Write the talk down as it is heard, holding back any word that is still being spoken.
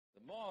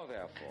more,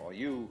 therefore,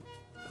 you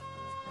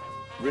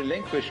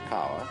relinquish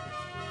power,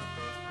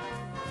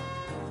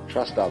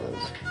 trust others,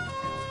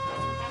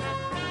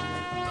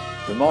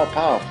 the more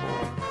powerful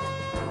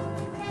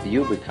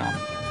you become,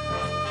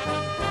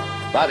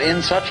 but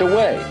in such a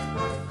way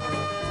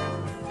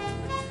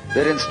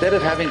that instead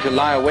of having to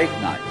lie awake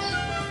nights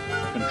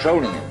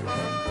controlling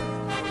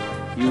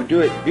everything, you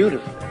do it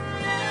beautifully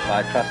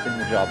by trusting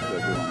the job to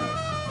everyone else.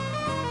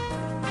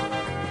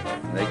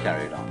 And they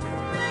carry it on.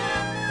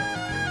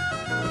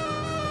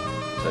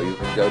 So you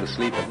can go to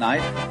sleep at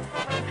night,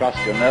 trust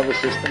your nervous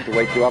system to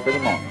wake you up in the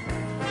morning.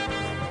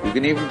 You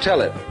can even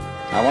tell it,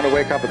 I want to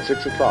wake up at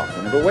 6 o'clock,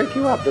 and it'll wake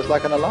you up just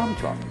like an alarm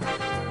clock.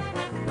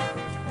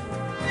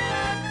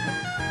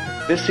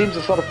 This seems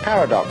a sort of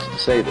paradox to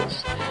say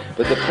this,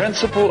 but the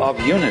principle of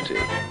unity,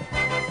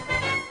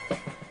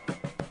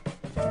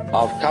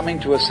 of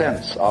coming to a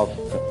sense of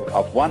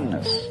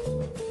oneness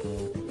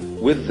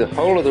with the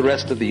whole of the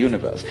rest of the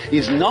universe,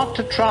 is not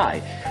to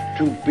try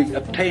to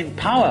obtain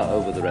power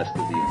over the rest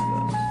of the universe.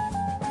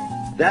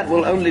 That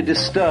will only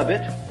disturb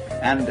it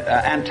and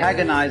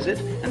antagonize it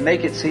and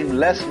make it seem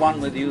less one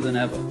with you than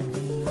ever.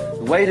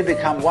 The way to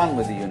become one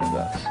with the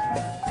universe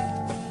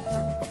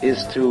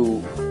is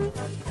to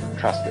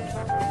trust it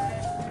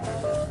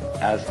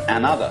as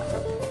another,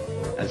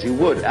 as you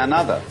would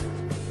another,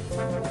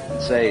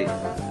 and say,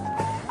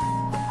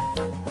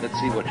 let's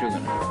see what you're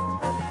going to do.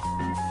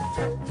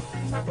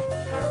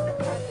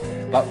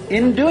 But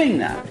in doing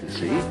that, you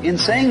see, in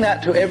saying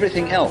that to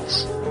everything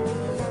else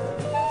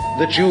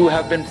that you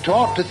have been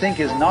taught to think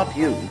is not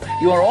you,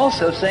 you are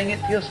also saying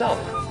it to yourself.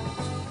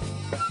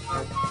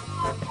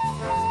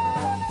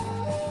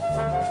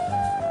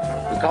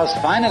 Because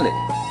finally,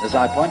 as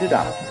I pointed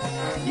out,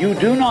 you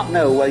do not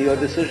know where your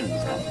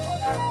decisions come from.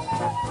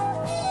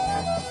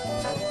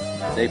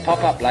 They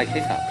pop up like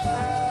hiccups.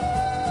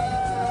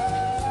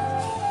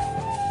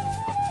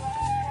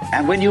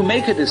 And when you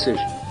make a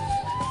decision,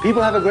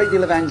 people have a great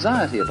deal of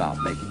anxiety about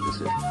making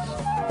decisions.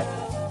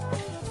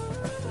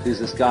 There's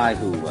this guy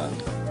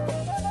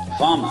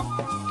farmer,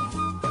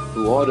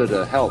 who ordered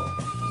a help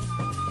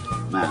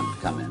man to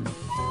come in,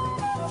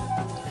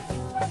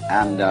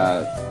 and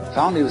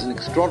found he was an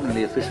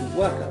extraordinarily efficient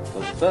worker. For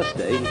the first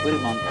day, he put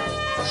him on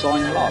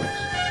sawing logs.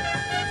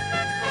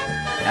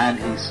 And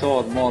he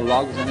sawed more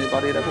logs than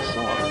anybody had ever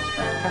sawed. It was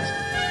fantastic.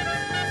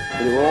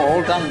 But they were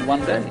all done in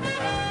one day.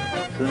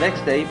 So the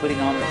next day, he put him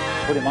on to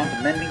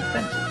mending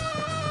fences.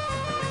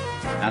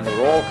 And there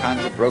were all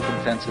kinds of broken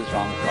fences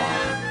around the farm.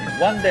 In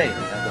one day, he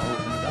had the whole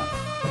thing done.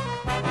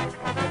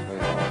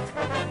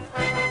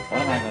 What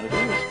am I going to do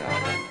with this guy?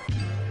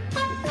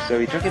 So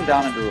he took him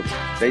down into a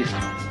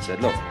basement and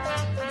said, look,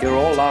 here are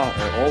all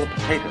the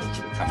potatoes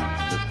that are coming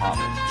from this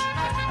harvest.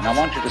 And I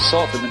want you to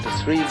sort them into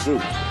 3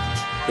 groups.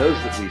 Those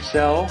that we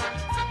sell,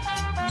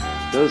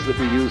 those that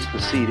we use for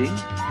seeding,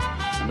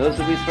 and those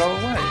that we throw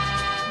away.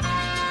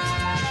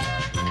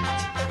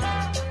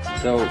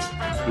 So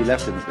he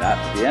left him at that.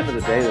 At the end of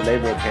the day, the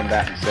laborer came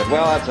back and said,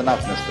 well, that's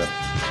enough, mister.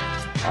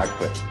 I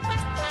quit.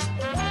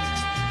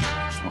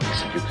 Well, he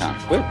said, you can't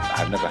quit.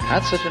 I've never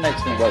had such an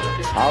excellent worker.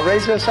 I'll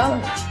raise your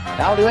salary.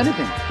 I'll do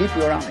anything to keep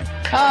you around me.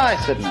 I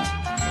said, no.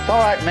 It's all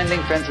right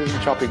mending fences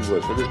and chopping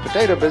wood, but this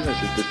potato business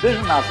is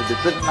decision after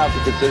decision after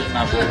decision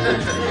after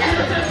decision.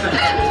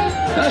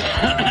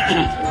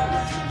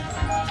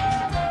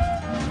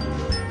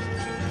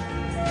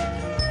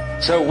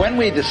 So when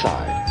we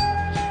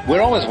decide,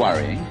 we're always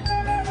worrying,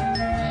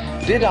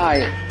 did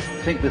I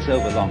think this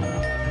over long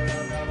enough?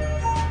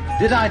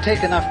 Did I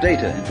take enough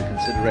data into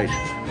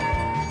consideration?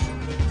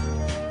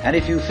 And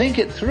if you think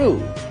it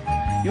through,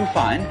 you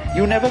find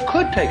you never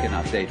could take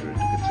enough data into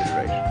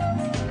consideration.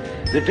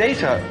 The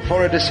data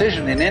for a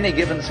decision in any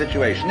given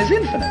situation is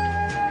infinite.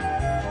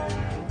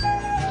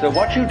 So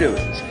what you do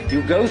is,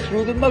 you go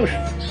through the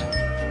motions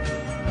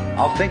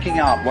of thinking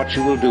out what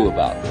you will do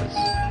about this.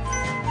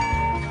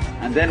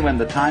 And then when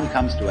the time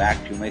comes to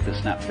act, you make a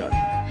snap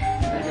judgment.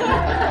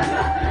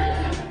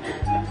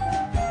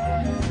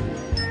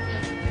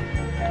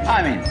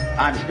 I mean,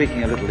 I'm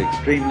speaking a little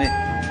extremely,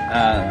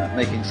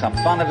 making some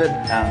fun of it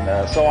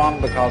and so on,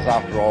 because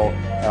after all,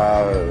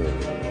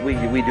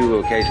 we do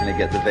occasionally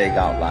get the vague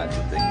outlines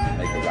of things and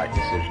make a right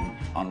decision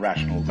on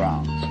rational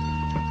grounds.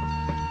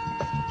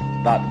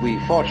 But we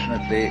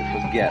fortunately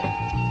forget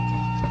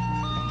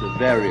the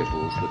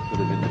variables that could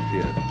have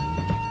interfered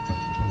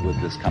with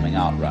this coming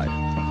out right.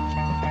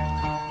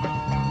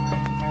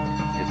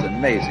 It's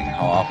amazing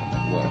how often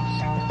it works.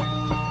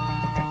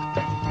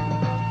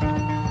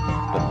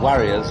 But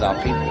warriors are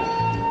people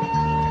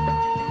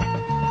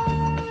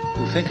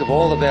who think of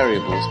all the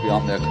variables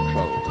beyond their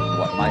control and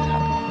what might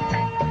happen.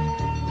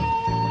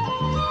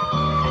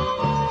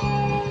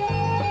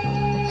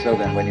 So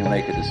then when you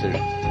make a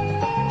decision,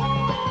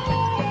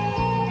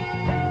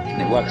 and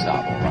it works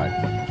out all right,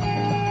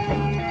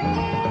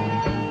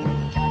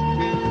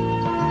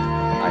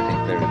 I think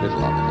very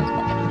little of it has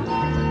much to do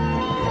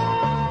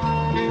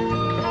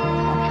with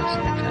conscious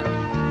intent.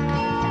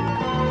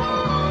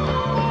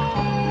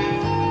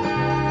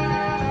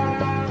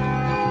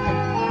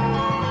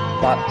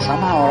 but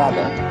somehow or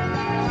other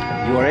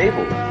you are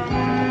able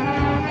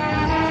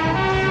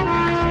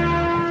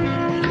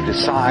to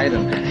decide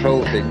and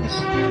control things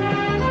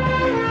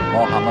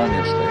more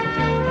harmoniously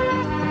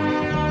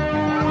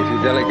if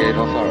you delegate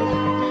authority.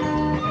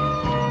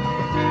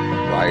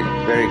 Why,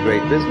 very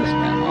great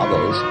businessmen are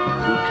those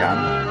who can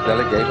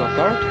delegate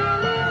authority.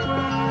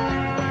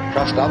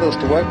 Trust others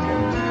to work for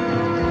them.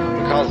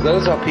 Because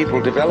those are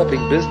people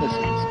developing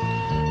businesses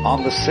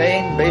on the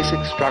same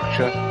basic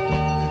structure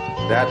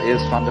that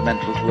is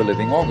fundamental to a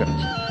living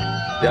organism.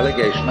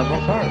 Delegation of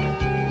authority.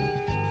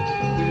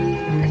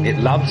 It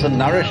loves and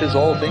nourishes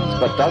all things,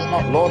 but does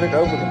not lord it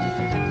over them.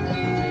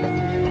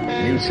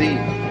 You see,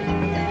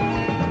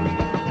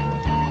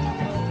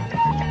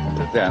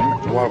 then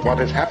what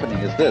is happening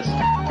is this.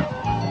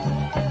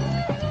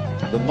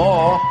 The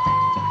more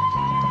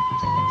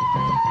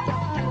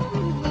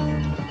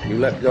you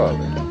let go of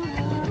it,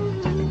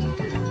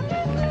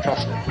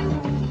 trust it,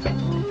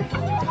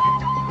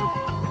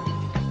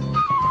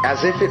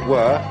 as if it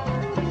were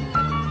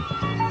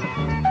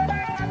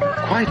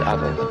quite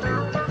other than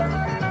you.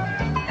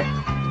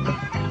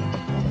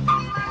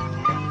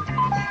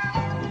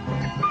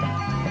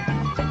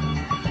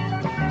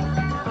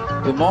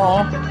 The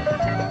more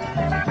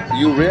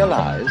you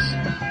realize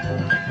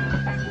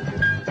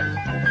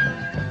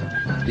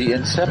the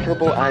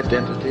inseparable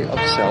identity of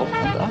self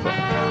and other.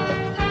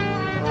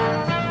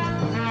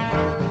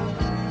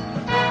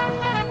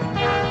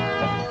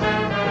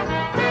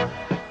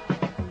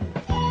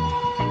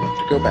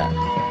 To go back,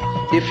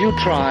 if you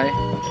try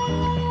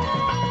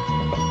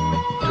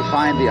to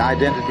find the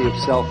identity of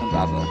self and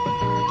other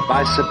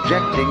by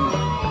subjecting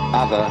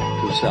other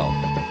to self,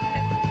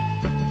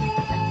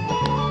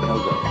 no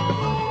go.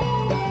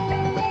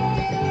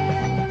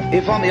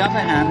 If, on the other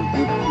hand,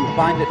 you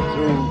find it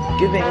through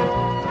giving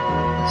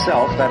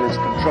self, that is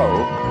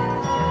control,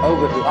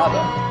 over to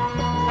other,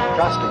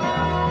 trusting them,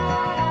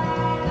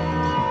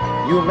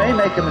 you may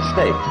make a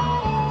mistake.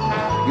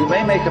 You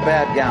may make a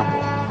bad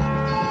gamble.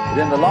 But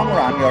in the long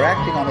run, you're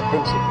acting on a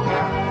principle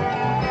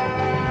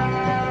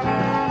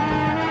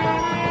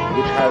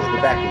which has the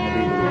backing of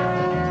evolution.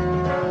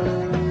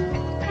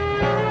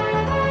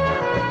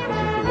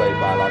 This is the way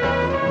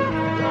biological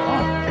evolution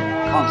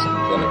is. Constant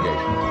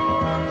delegation.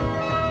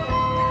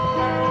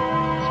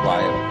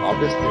 Why,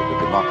 obviously, the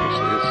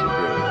democracy is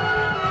superior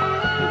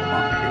to the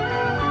monarchy.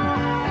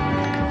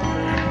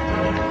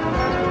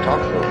 As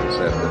Tocqueville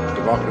said that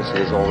democracy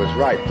is always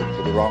right, but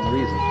for the wrong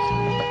reasons.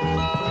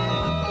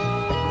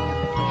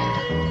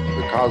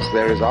 Because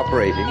there is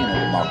operating in a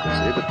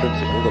democracy the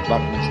principle that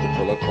Buckminster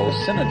Fuller calls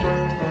synergy.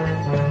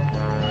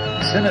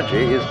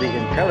 Synergy is the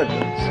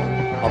intelligence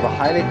of a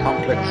highly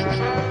complex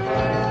system,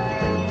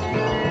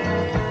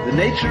 the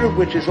nature of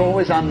which is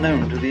always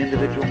unknown to the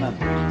individual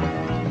members.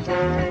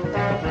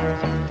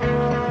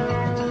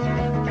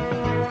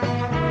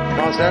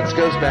 Because that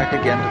goes back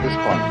again to this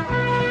point,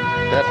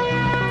 that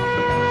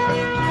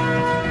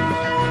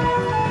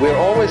we're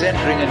always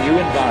entering a new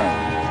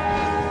environment.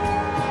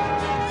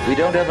 We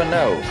don't ever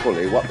know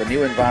fully what the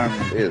new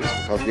environment is,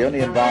 because the only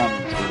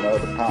environments we know are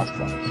the past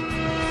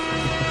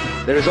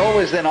ones. There is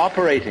always then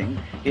operating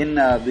in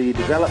the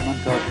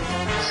development of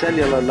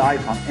cellular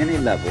life on any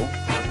level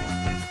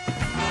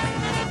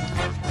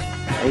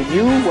a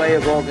new way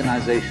of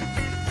organization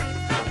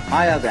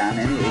higher than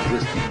any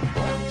existing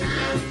form.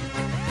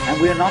 And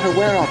we are not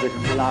aware of it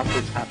until after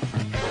it's happened.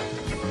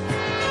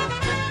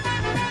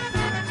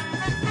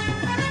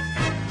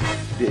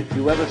 If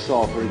you ever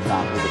saw, for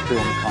example, the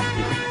film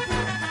Kon-Tiki,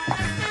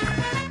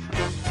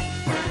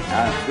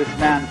 this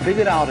man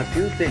figured out a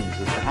few things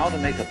as to how to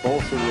make a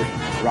balsa-ridden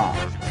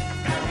raft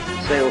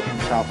sail from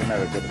South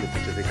America to the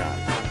Pacific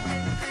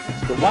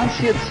Islands. But once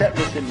he had set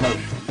this in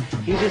motion,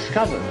 he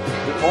discovered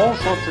that all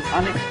sorts of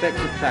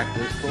unexpected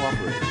factors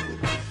cooperated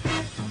with it.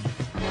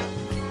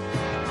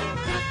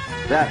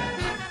 That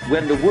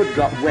when the wood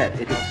got wet,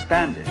 it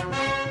expanded,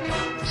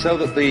 so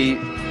that the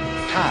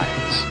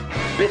tides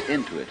bit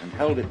into it and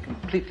held it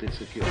completely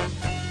secure.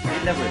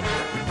 He never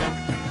expected that.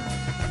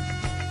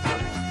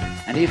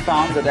 And he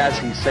found that as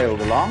he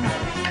sailed along,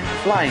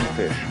 flying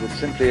fish would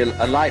simply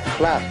alight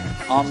flat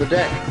on the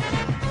deck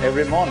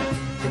every morning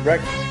for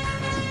breakfast.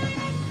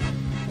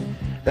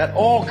 That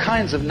all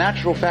kinds of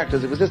natural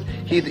factors, it was just,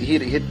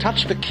 he'd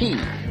touched a key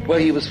where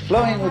he was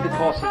flowing with the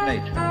course of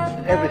nature,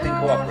 and everything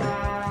cooperated.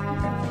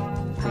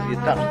 Because he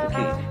had touched the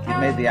key, he'd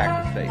made the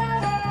act of faith.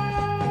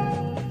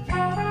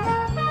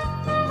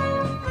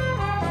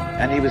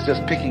 And he was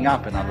just picking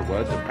up, in other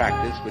words, a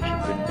practice which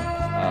had been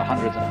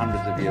hundreds and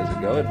hundreds of years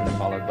ago, had been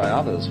followed by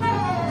others who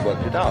had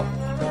worked it out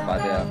by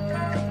their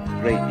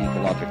great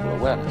ecological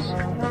awareness.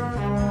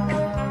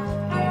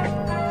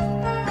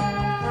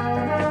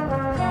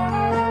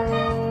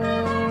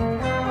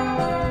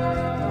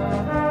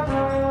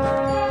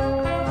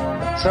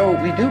 So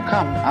we do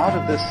come out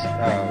of this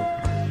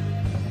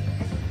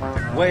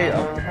way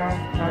of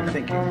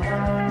thinking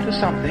to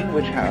something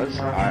which has,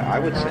 I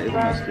would say, the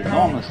most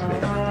enormously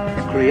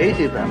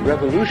creative and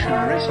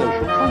revolutionary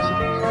social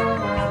consequences.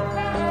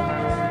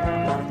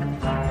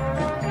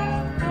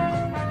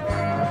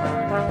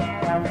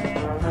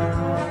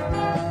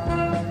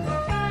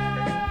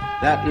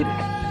 that it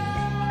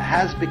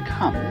has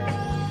become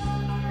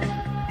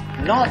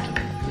not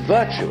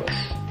virtuous,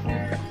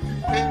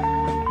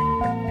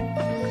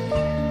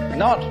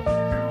 not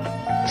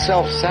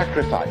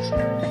self-sacrificing,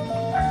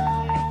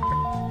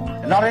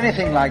 not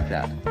anything like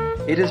that.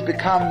 It has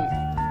become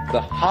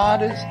the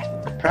hardest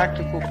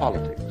practical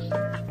politics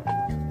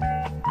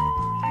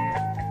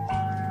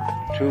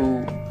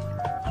to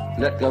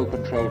let go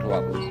control to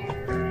others,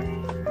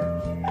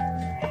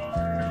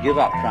 give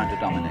up trying to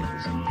dominate the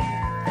scene.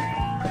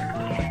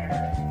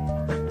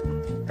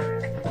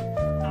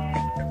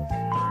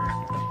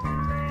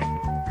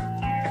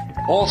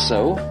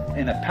 Also,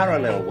 in a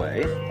parallel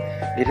way,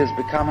 it has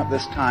become at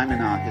this time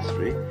in our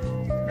history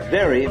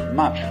very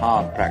much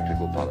hard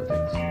practical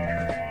politics.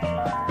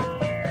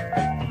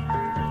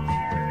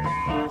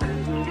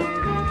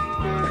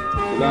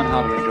 To learn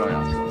how to enjoy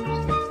ourselves.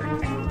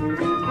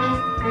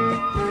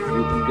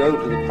 You can go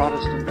to the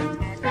Protestant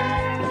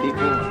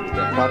people,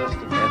 the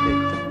Protestant ethic,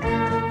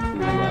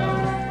 who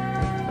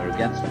are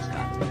against this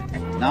kind of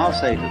thing. Now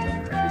say to them,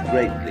 with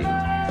great plea,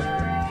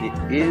 it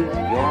is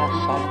your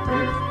solemn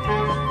duty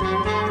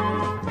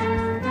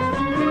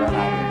to learn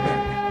how to enjoy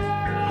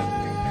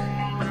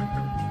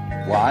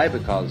it. Why?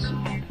 Because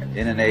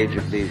in an age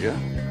of leisure,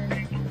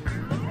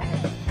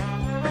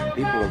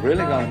 people are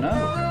really going to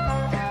know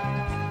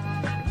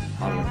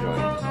how to enjoy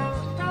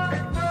themselves.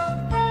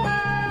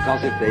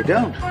 Because if they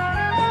don't,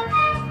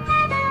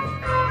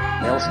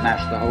 they'll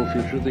smash the whole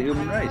future of the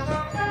human race.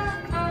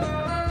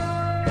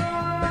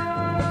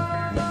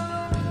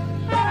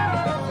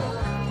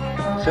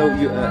 So a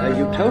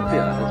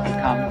utopia has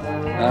become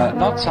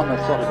not some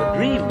sort of a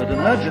dream, but an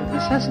urgent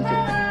necessity.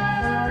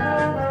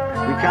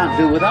 We can't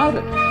do without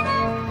it.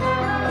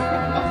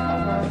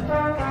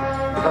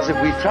 Because if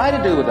we try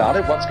to do without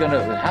it, what's going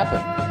to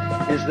happen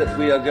is that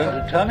we are going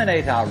to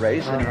terminate our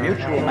race in a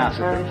mutual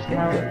massacre of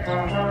scapegoats.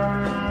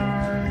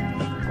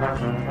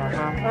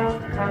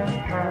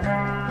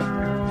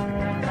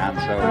 And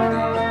so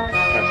the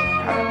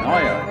present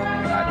paranoia in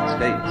the United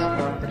States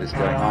that is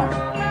going on,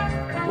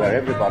 where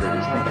everybody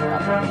is thinking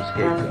up a new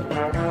scapegoat,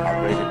 how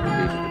great it would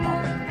be to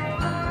demolish them,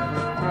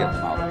 to get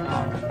them out of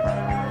power.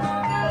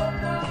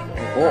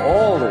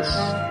 All this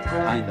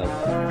kind of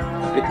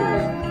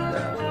bickering,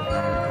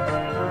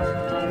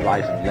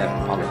 right and left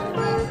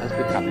politics has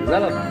become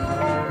irrelevant.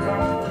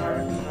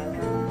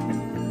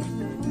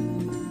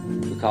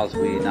 Because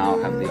we now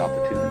have the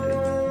opportunity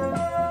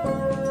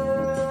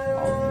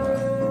of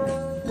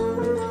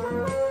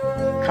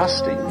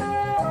trusting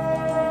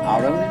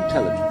our own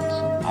intelligence,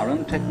 our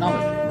own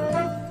technology,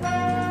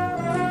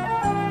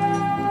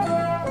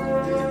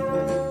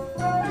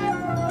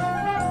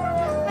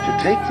 to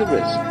take the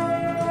risk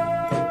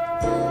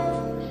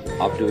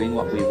of doing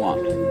what we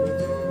want,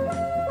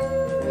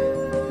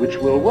 which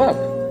will work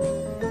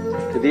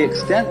to the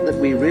extent that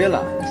we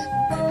realize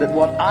that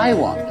what I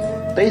want,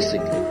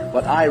 basically,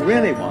 what I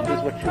really want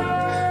is what you want.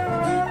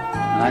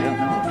 And I don't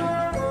know what you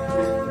want.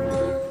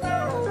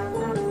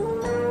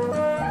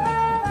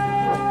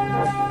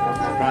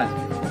 It surprises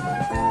me.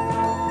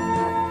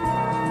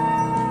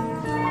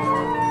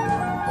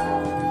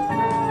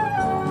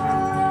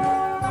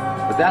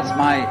 But that's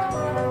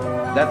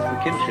the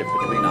kinship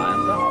between I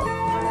and thou.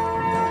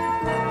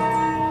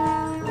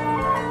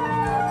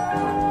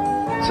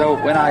 So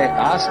when I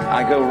ask,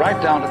 I go right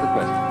down to the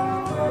question,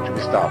 which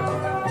we started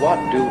with. What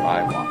do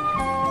I want?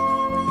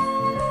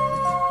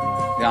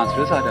 The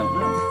answer is, I don't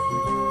know.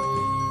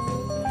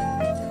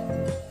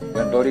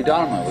 When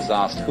Bodhidharma was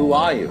asked, who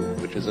are you?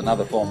 Which is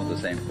another form of the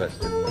same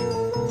question.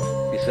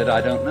 He said,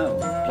 I don't know.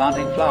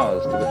 Planting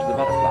flowers to which the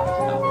butterflies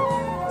come.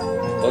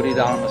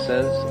 Bodhidharma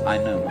says, I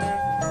know not.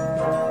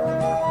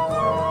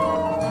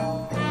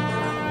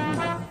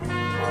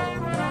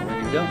 When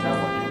you don't know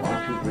what you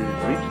want, you've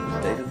reached the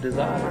state of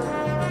desire.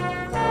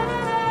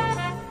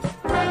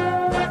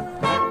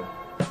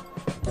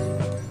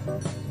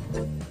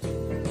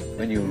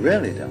 When you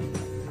really don't know.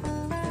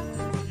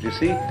 You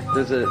see,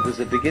 there's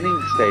a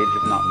beginning stage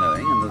of not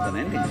knowing, and there's an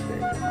ending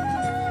stage of not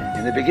knowing.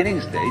 In the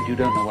beginning stage, you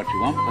don't know what you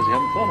want because you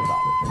haven't thought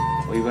about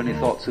it, or you've only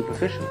thought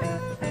superficially.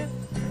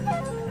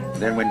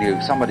 Then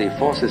when somebody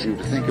forces you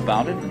to think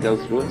about it and go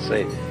through it and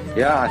say,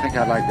 yeah, I think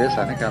I'd like this,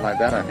 I think I'd like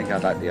that, I think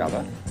I'd like the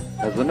other,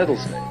 there's the middle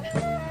stage.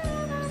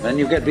 Then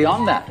you get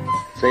beyond that.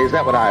 Say, is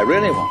that what I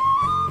really want?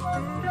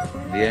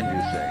 In the end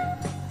you say,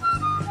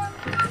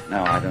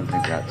 no, I don't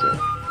think that's it.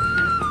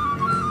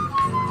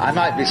 I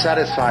might be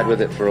satisfied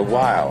with it for a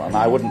while, and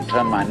I wouldn't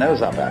turn my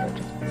nose up at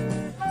it.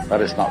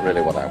 But it's not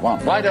really what I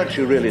want. Why don't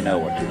you really know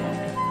what you want?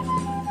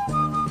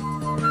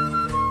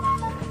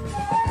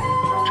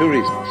 Two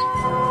reasons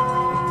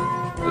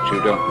that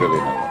you don't really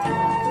know what you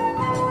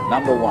want.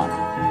 Number one,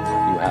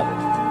 you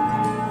haven't.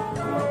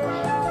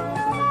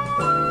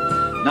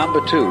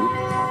 Number two,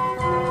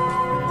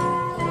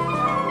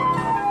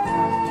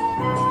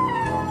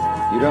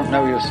 you don't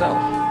know yourself,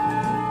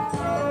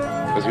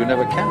 because you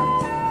never can.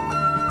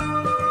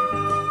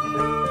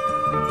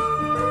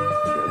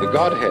 The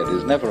Godhead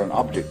is never an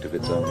object of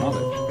its own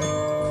knowledge.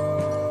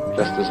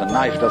 just as a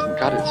knife doesn't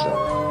cut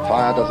itself,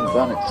 fire doesn't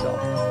burn itself,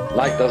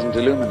 light doesn't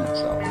illumine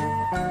itself.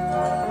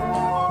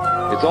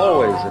 It's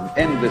always an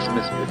endless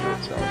mystery to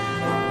itself.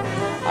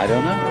 I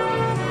don't know.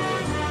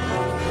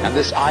 And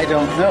this I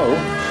don't know,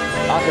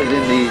 uttered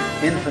in the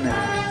infinite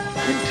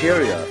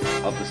interior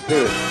of the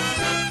spirit,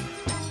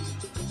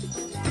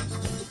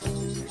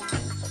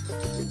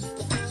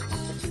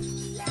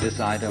 this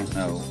I don't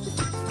know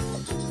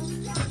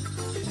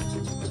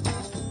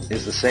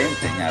is the same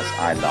thing as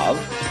I love,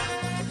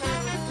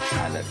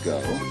 I let go, I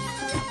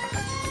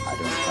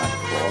don't try to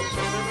force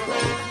or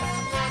control.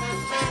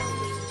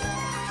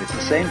 It's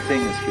the same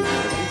thing as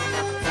humility.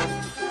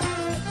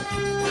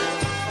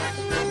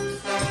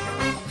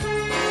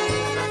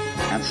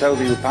 And so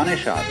the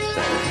Upanishad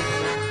says,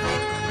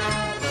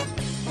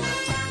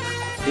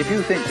 if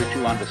you think that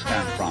you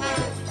understand Brahma,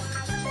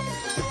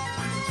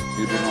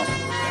 you do not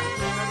understand.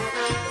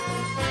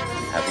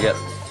 You have yet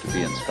to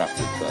be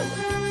instructed further.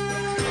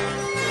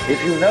 If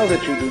you know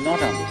that you do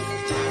not understand,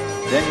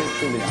 then you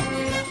truly understand.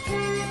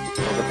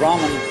 For the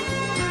Brahman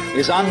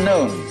is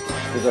unknown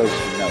to those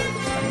who know it,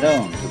 and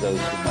known to those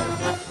who know it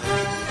not.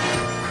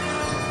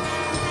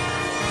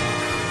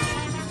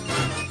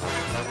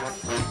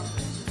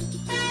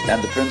 And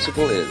the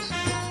principle is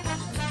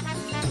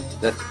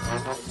that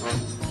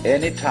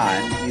any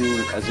time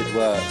you, as it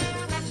were,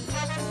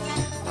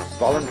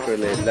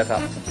 voluntarily let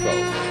up control,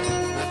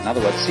 in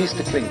other words, cease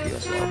to cling to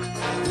yourself,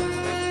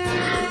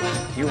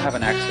 you have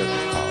an access to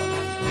power.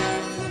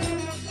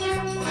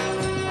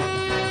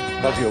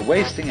 Because you're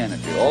wasting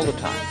energy all the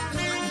time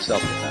in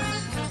self-defense,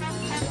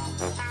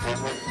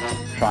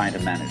 trying to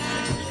manage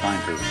things,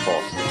 trying to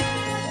force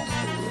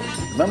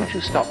things. The moment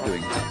you stop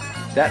doing that,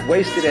 that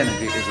wasted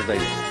energy is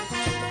available.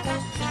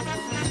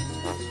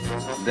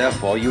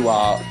 Therefore, you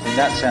are, in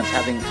that sense,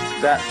 having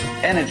that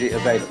energy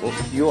available,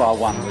 you are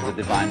one with the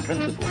divine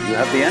principle. You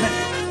have the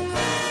energy.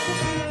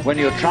 When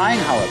you're trying,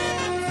 however,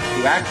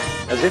 to act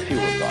as if you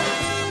were God,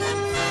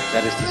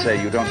 that is to say,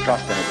 you don't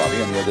trust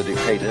anybody and you're the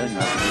dictator and you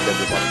have to keep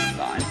everybody in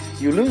line,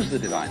 you lose the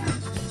divine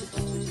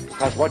energy.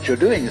 Because what you're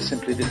doing is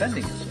simply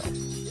defending yourself.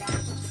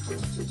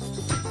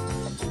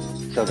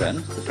 So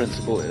then, the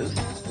principle is,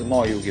 the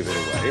more you give it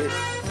away,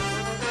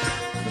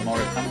 the more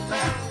it comes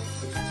back.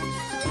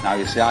 Now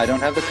you say, I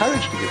don't have the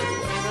courage to give it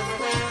away.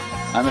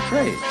 I'm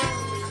afraid.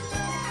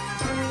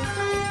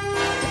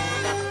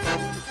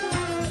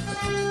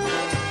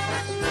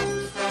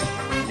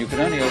 You can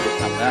only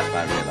overcome that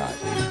by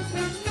realizing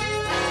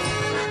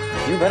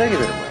you better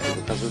give it away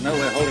because there's no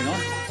way of holding on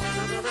to it.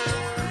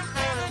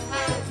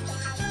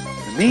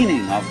 The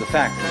meaning of the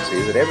fact, you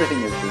see, that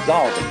everything is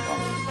dissolving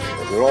constantly,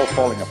 that we're all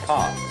falling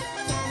apart,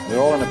 we're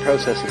all in a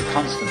process of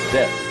constant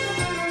death,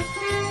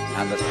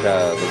 and that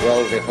the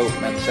worldly hope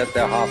men set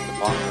their hearts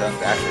upon turns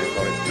to ashes,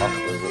 or it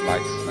prospers and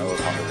like snow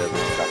upon the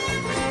desert stuff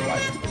and fades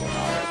right before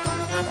our eyes.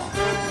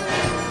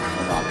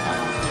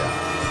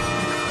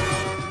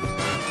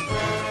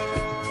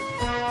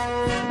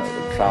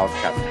 The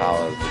cloud-capped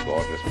towers, the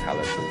gorgeous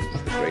palaces,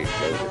 the great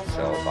globe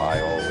itself, all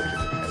which it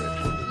inherits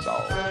will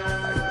dissolve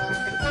like this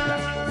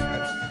insubstantial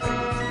present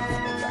faded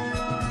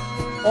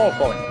all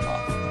falling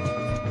apart.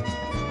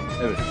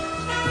 Everything.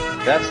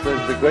 That's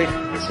the great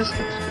persistence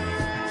to it.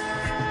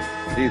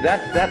 See,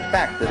 that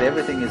fact that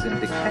everything is in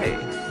decay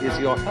is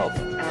your help.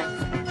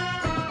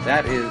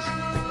 That is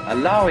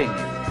allowing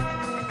you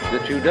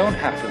that you don't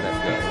have to let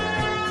go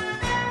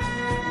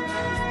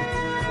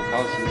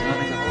because there's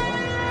nothing to hold on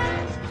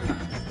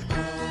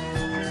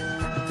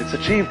to. It's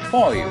achieved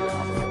for you, in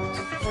other words,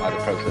 by the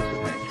process of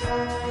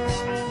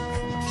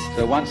nature.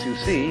 So once you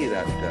see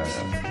that you just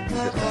don't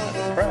have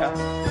a prayer,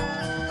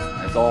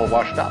 and it's all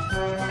washed up,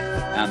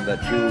 and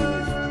that you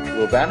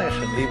will vanish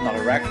and leave not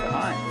a rack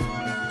behind,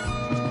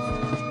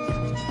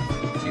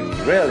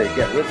 really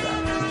get with that,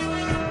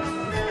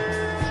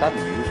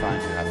 suddenly you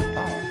find you have the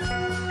power.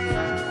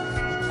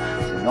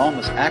 It's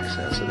enormous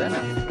access of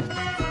energy.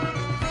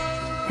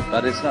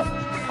 But it's not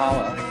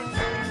power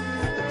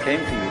that came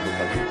to you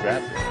because you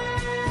grabbed it.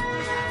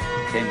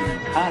 It came in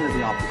entirely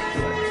the opposite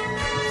way.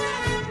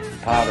 The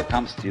power that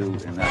comes to you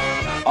in that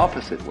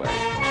opposite way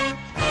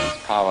is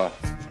power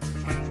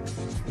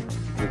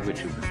with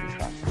which you can be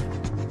trusted.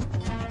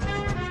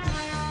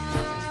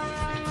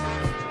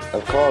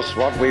 Of course,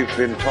 what we've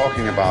been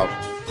talking about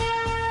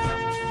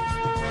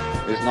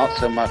is not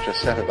so much a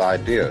set of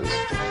ideas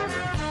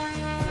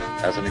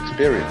as an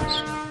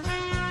experience,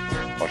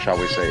 or shall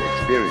we say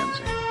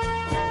experiencing.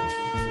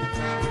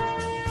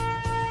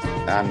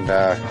 And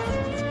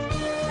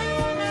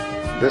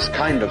this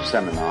kind of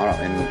seminar,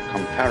 in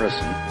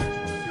comparison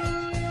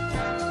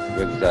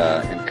with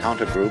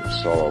encounter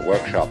groups or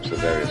workshops of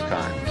various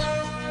kinds,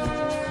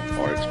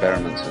 or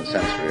experiments in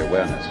sensory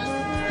awareness,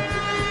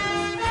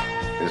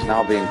 is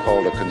now being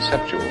called a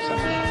conceptual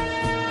seminar.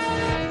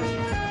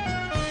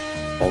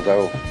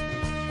 Although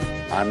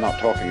I'm not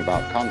talking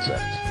about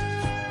concepts.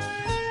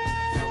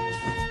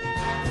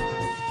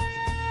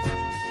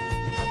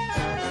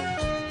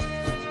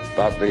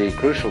 But the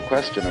crucial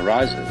question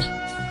arises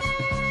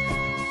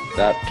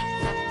that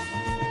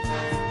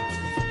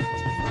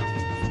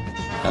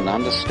an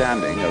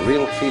understanding, a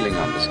real feeling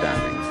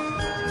understanding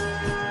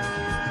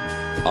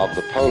of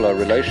the polar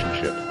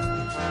relationship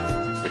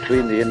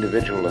between the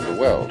individual and the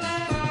world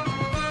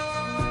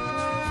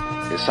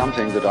is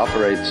something that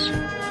operates,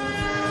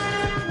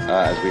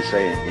 as we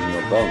say, in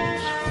your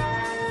bones,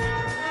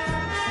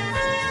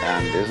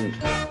 and isn't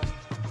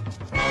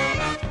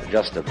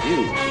just a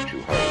view that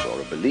you hold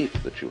or a belief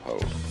that you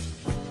hold.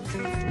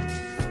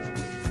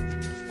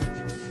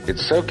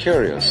 It's so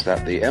curious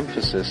that the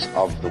emphasis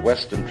of the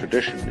Western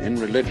tradition in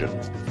religion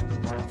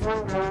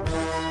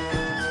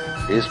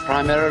is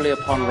primarily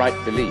upon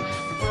right belief.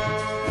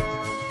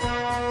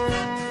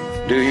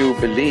 Do you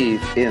believe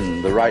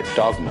in the right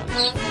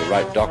dogmas, the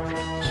right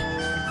doctrines?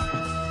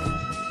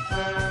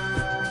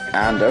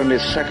 And only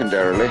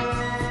secondarily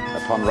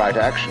upon right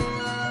action.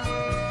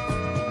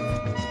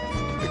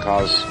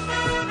 Because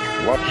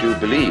what you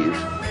believe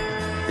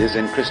is,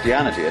 in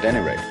Christianity at any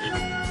rate,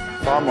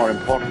 far more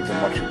important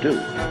than what you do.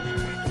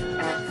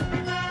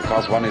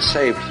 Because one is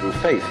saved through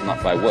faith,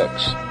 not by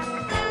works.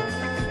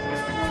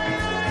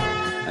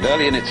 And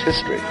early in its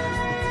history,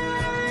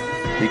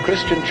 the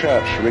Christian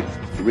church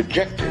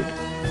rejected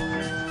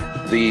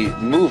the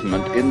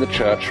movement in the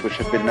church which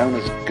had been known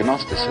as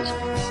Gnosticism,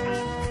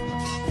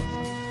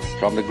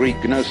 from the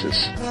Greek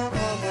gnosis,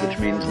 which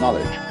means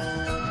knowledge.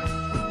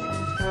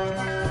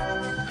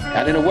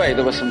 And in a way,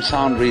 there were some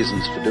sound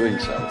reasons for doing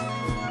so.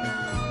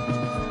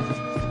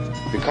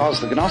 Because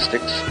the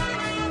Gnostics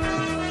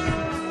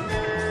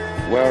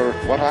were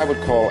what I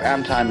would call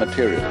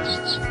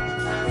anti-materialists.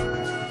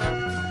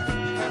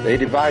 They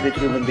divided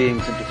human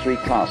beings into three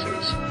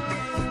classes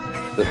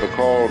that were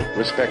called,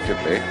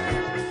 respectively,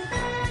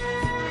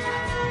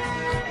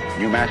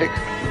 pneumatic,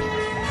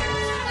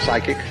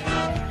 psychic,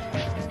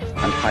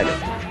 and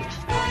hylic.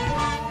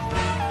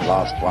 The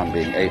last one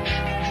being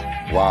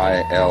H-Y-L-I-C,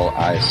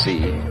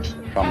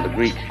 from the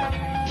Greek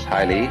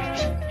hyli,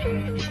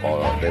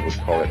 or they would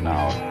call it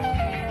now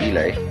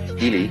Ele,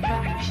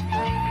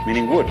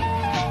 meaning wood.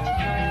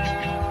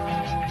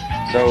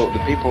 So the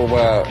people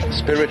were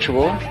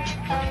spiritual,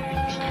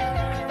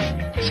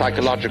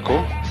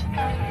 psychological,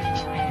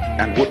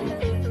 and wooden.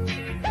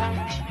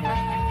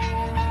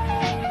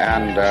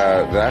 And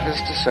that is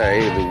to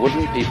say, the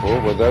wooden people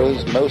were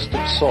those most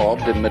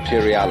absorbed in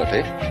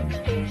materiality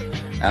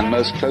and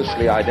most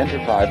closely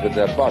identified with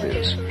their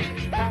bodies.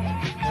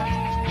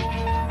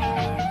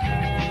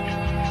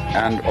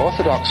 And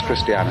Orthodox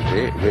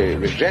Christianity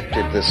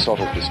rejected this sort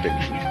of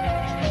distinction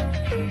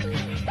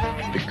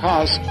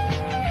because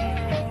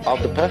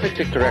of the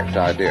perfectly correct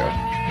idea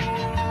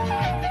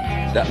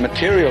that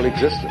material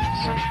existence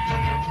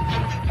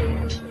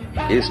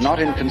is not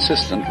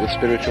inconsistent with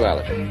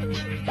spirituality.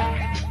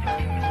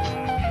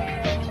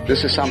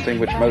 This is something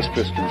which most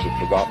Christians have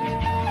forgotten.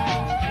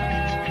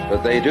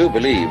 But they do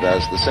believe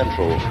as the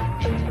central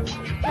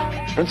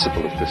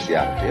principle of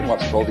Christianity in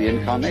what's called the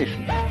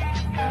Incarnation.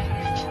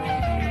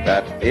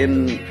 That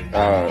in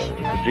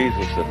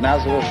Jesus of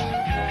Nazareth,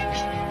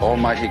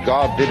 Almighty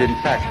God did in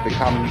fact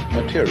become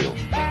material,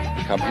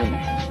 become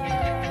human.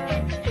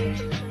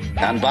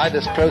 And by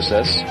this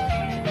process,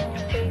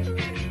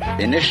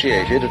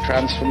 initiated a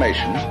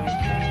transformation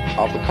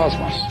of the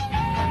cosmos.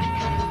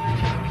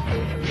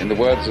 In the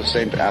words of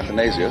St.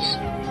 Athanasius,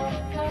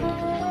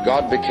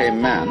 God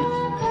became man,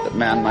 that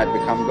man might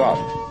become God.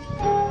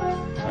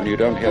 And you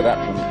don't hear that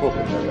from the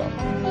pulpit very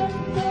often.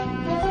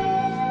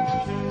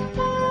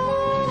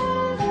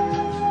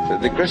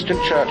 The Christian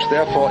church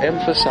therefore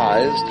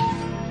emphasized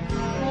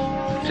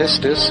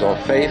pistis, or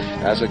faith,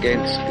 as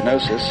against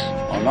gnosis,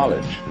 or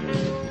knowledge.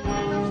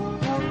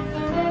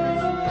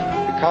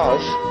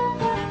 Because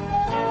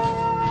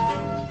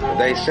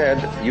they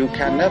said you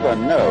can never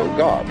know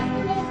God.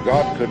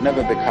 God could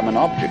never become an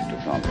object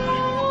of knowledge.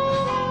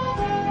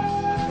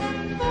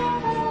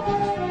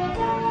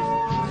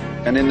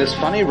 And in this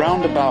funny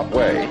roundabout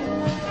way,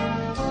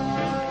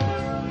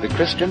 the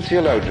Christian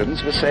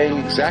theologians were saying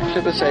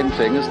exactly the same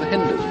thing as the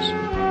Hindus.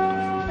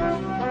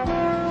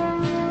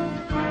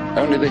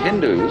 Only the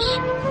Hindus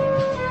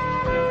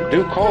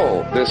do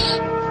call this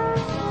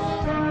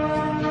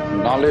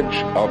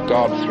knowledge of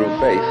God through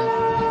faith,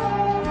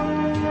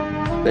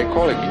 they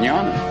call it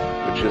jnana,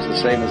 which is the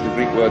same as the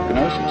Greek word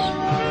gnosis.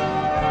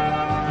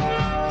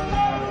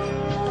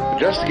 But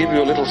just to give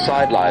you a little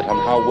sidelight on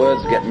how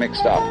words get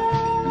mixed up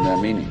in their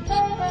meanings,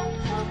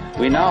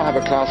 we now have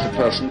a class of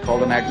person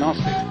called an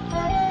agnostic.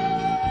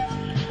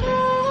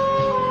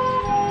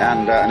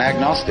 And an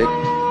agnostic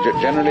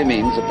generally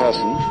means a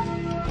person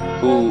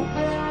who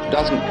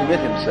doesn't commit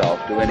himself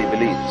to any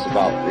beliefs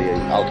about the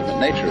ultimate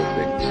nature of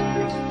things.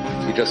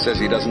 He just says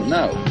he doesn't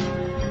know.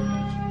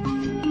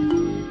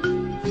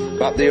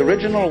 But the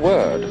original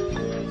word,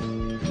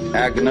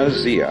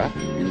 agnosia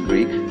in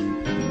Greek,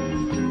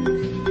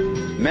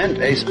 meant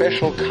a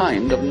special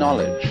kind of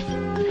knowledge.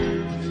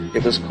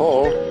 It was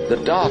called the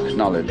dark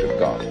knowledge of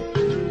God.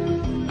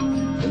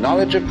 The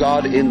knowledge of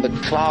God in the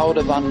cloud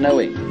of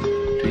unknowing,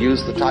 to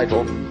use the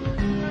title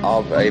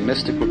of a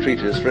mystical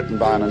treatise written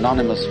by an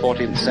anonymous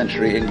 14th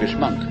century English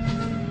monk.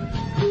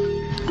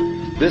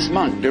 This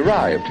monk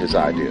derived his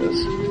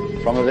ideas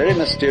from a very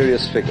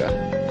mysterious figure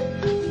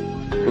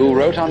who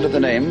wrote under the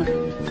name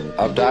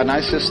of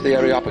Dionysius the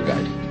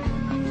Areopagite.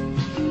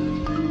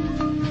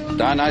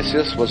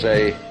 Dionysius was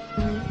a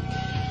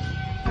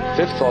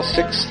 5th or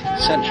 6th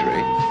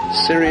century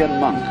Syrian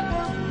monk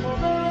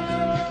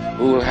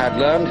who had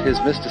learned his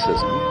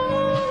mysticism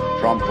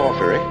from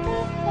Porphyry,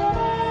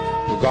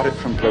 who got it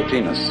from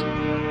Plotinus,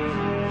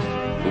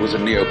 who was a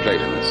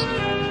Neoplatonist,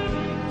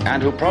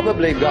 and who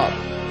probably got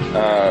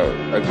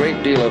a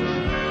great deal of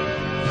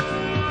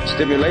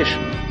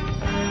stimulation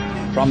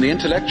from the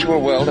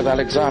intellectual world of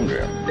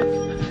Alexandria.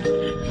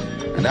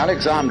 And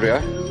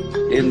Alexandria,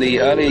 in the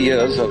early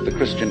years of the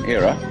Christian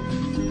era,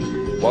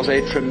 was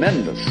a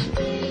tremendous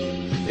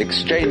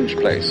exchange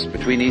place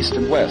between East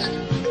and West.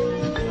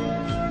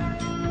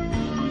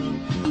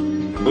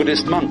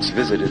 Buddhist monks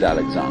visited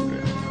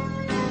Alexandria.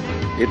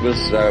 It was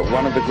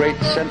one of the great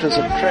centers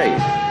of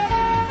trade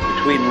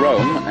between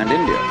Rome and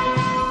India.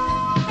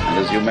 And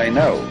as you may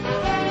know,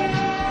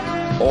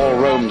 all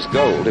Rome's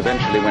gold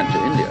eventually went to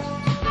India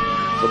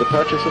for the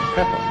purchase of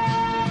pepper.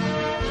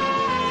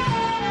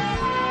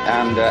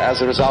 And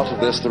as a result of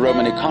this, the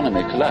Roman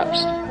economy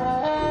collapsed.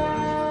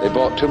 They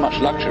bought too much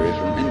luxury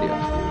from India.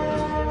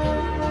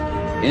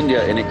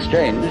 India, in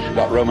exchange,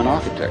 got Roman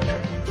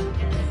architecture.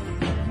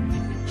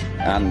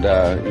 And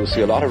you'll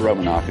see a lot of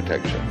Roman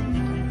architecture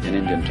in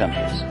Indian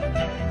temples.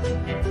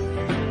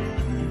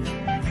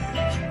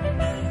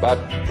 But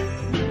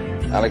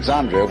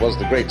Alexandria was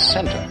the great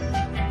center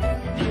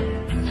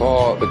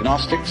for the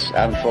Gnostics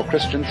and for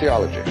Christian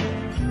theology.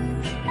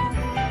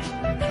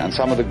 And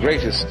some of the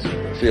greatest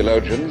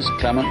theologians,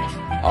 Clement,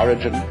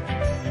 Origen,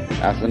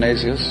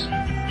 Athanasius,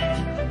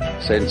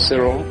 St.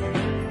 Cyril,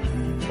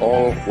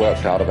 all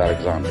worked out of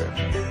Alexandria.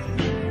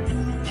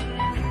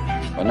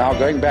 Well, now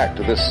going back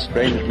to this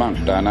strange monk,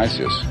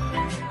 Dionysius,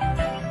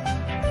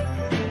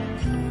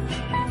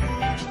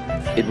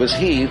 it was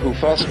he who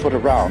first put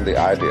around the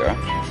idea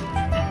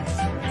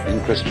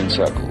in Christian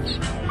circles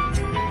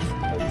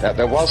that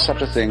there was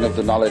such a thing of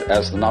the knowledge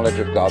as the knowledge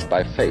of God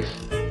by faith,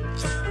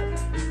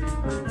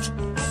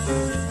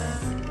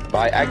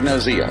 by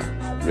agnosia,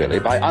 really,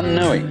 by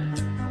unknowing.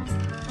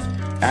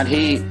 And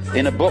he,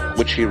 in a book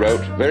which he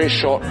wrote, a very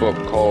short book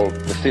called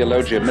the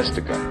Theologia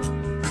Mystica,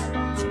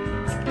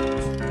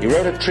 he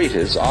wrote a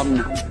treatise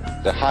on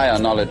the higher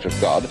knowledge of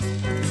God,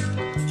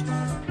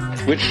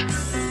 which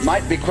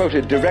might be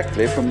quoted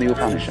directly from the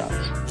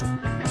Upanishads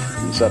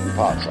in certain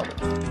parts of it.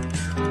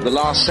 The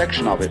last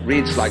section of it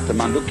reads like the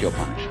Mandukya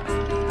Upanishad,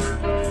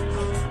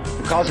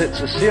 because it's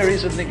a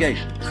series of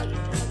negations.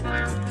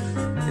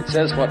 It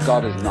says what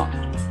God is not.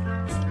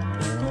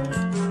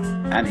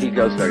 And he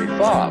goes very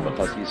far,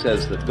 because he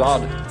says that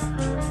God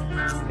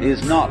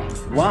is not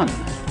one.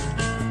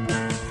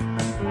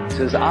 He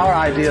says our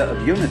idea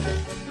of unity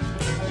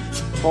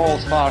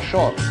falls far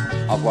short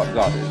of what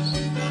God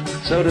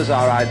is. So does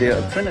our idea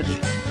of Trinity.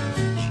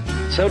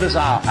 So does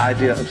our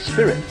idea of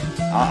spirit,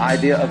 our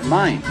idea of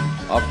mind,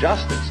 of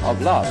justice, of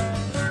love.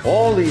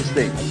 All these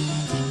things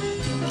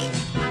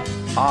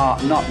are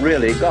not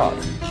really God.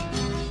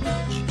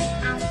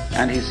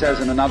 And he says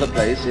in another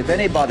place, if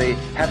anybody,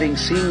 having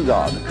seen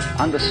God,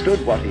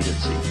 understood what he had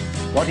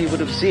seen, what he would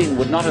have seen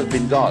would not have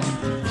been God,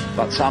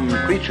 but some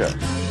creature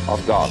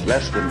of God,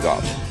 less than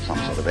God, some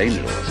sort of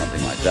angel or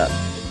something like that.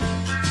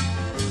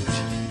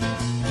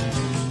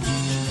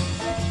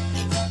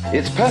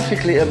 It's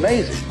perfectly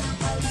amazing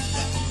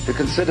to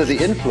consider the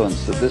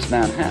influence that this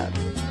man had.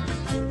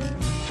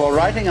 For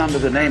writing under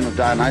the name of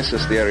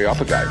Dionysius the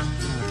Areopagite,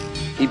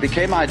 he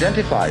became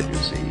identified, you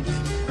see,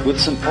 with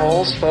St.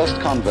 Paul's first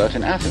convert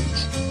in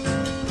Athens.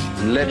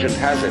 And legend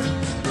has it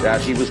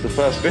that he was the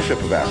first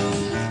bishop of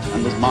Athens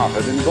and was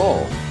martyred in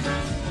Gaul,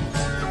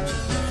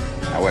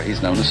 now where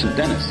he's known as St.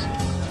 Denis.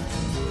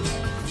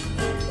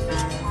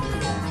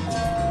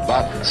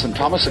 But St.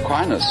 Thomas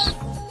Aquinas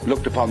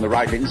looked upon the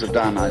writings of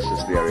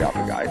Dionysius the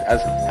Areopagite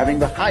as having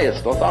the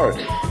highest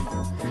authority.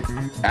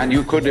 And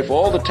you could, if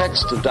all the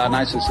texts of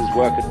Dionysius's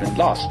work had been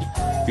lost,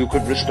 you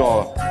could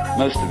restore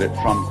most of it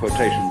from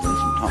quotations in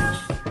St. Thomas.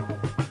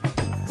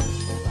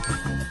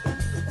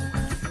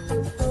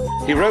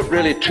 He wrote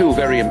really two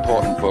very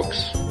important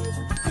books.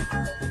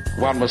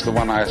 One was the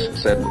one I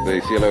said,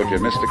 the Theologia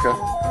Mystica.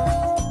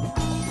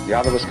 The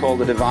other was called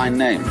the Divine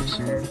Names.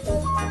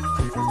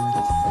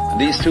 And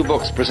these two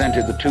books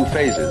presented the two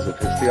phases of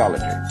his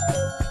theology.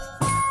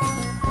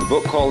 The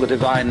book called the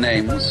Divine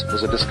Names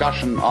was a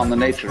discussion on the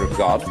nature of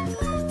God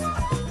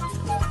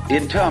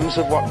in terms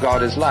of what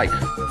God is like,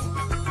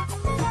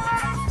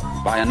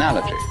 by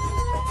analogy.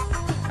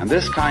 And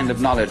this kind of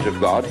knowledge of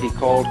God he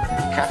called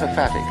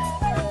kataphatic,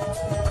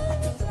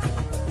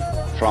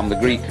 from the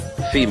Greek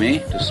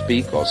pheme, to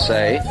speak or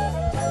say,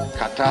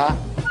 kata,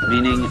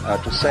 meaning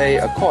to say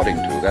according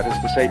to, that is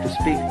to say, to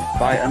speak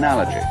by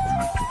analogy.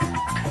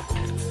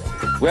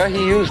 Where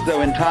he used,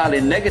 though, entirely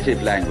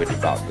negative language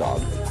about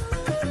God,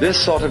 this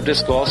sort of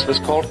discourse was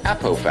called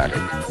apophatic.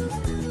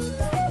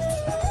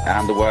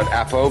 And the word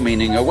apo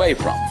meaning away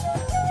from,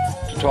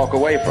 to talk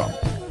away from.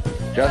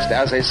 Just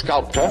as a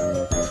sculptor,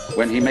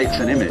 when he makes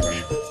an image,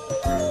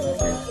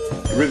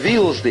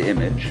 reveals the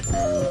image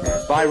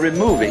by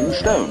removing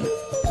stone.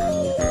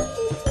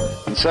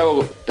 And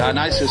so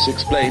Dionysius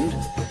explained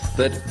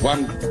that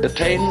one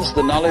attains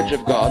the knowledge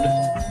of God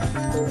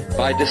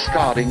by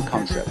discarding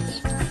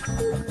concepts,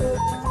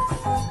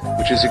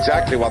 which is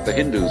exactly what the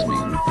Hindus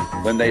mean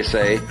when they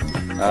say,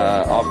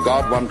 of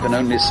God one can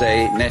only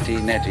say neti,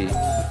 neti,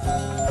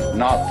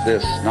 not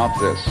this,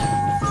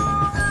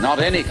 not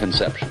any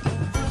conception.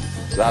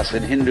 Thus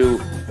in Hindu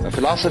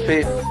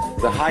philosophy,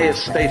 the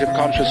highest state of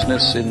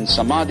consciousness in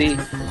samadhi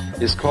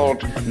is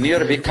called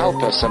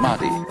nirvikalpa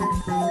samadhi,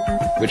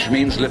 which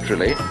means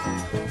literally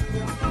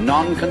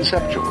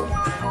non-conceptual.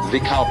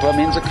 Vikalpa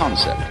means a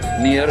concept.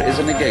 Nir is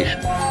a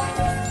negation.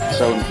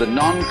 So the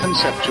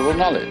non-conceptual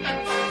knowledge.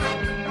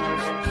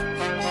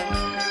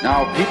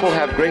 Now, people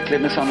have greatly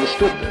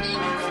misunderstood this.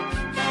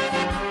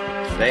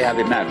 They have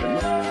imagined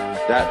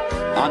that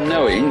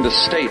unknowing the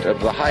state of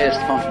the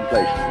highest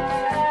contemplation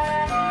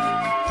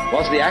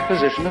was the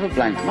acquisition of a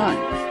blank mind,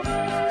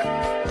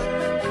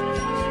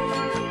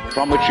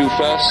 from which you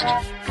first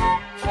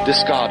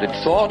discarded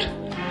thought,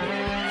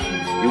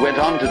 you went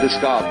on to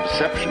discard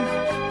perception,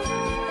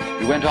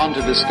 you went on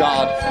to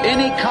discard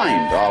any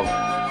kind of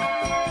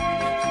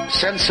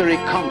sensory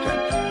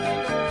content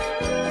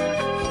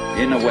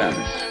in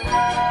awareness,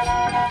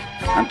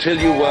 until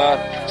you were,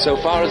 so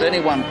far as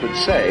anyone could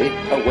say,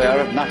 aware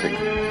of nothing.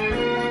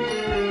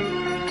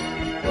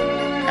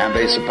 And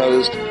they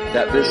supposed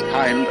that this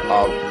kind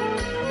of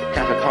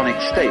catatonic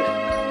state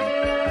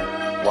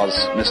was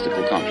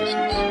mystical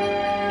consciousness.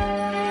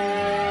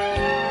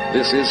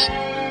 This is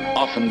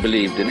often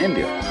believed in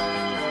India.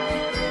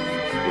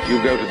 If you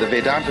go to the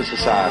Vedanta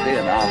Society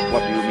and ask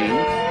what do you mean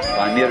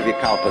by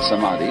Nirvikalpa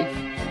Samadhi,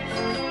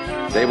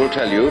 they will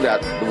tell you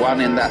that the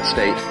one in that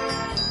state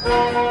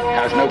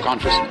has no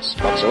consciousness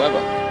whatsoever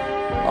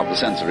of the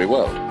sensory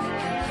world.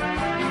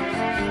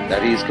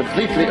 That he's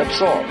completely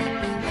absorbed,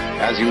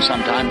 as you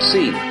sometimes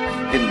see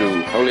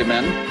Hindu holy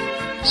men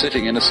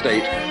sitting in a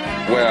state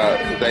where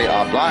they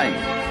are blind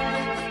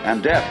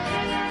and deaf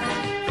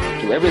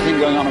to everything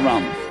going on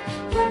around them.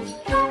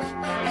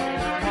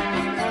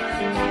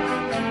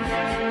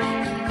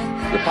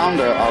 The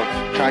founder of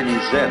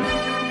Chinese Zen,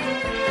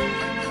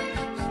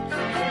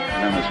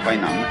 known as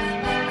Huineng,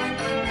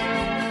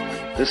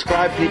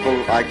 described people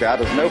like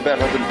that as no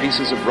better than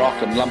pieces of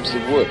rock and lumps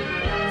of wood.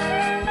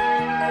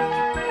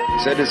 He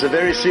said it's a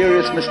very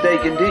serious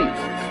mistake indeed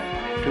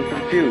to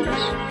confuse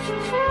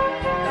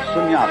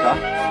sunyata,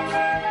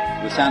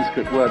 the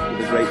Sanskrit word for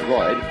the great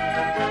void,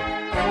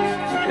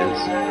 which is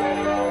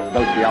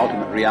both the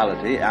ultimate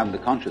reality and the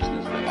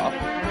consciousness thereof.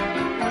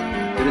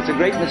 It is a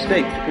great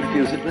mistake to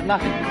confuse it with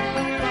nothingness.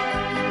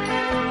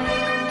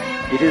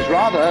 It is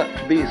rather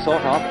to be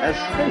thought of as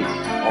space,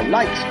 or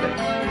like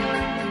space,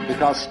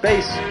 because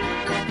space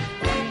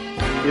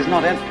is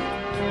not empty.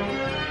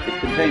 It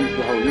contains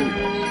the whole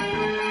universe.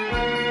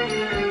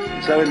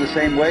 So in the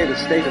same way, the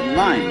state of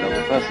mind of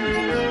a person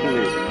who is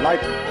truly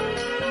enlightened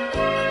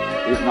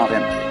is not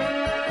empty.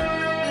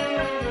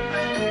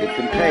 It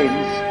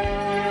contains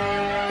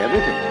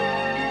everything.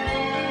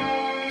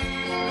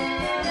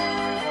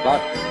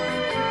 But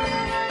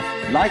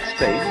like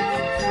space,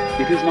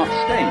 it is not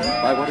stained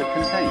by what it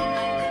contains.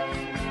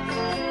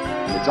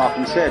 It's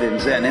often said in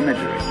Zen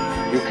imagery,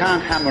 you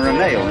can't hammer a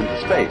nail into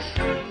space.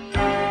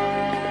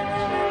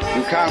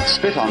 You can't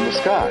spit on the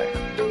sky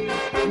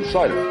and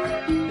soil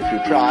it. If you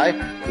try,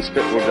 the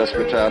spit will just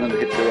return and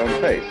hit your own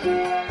face.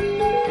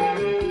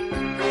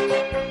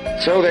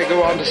 So they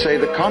go on to say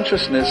the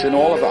consciousness in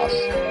all of us,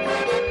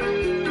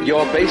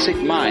 your basic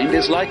mind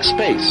is like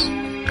space.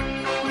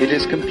 It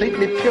is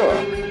completely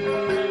pure.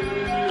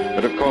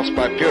 But of course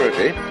by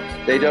purity,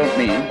 they don't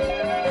mean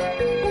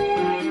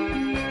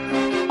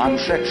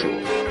unsexual,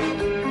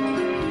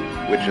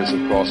 which is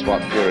of course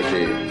what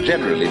purity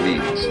generally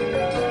means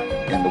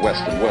in the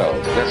Western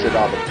world. Blessed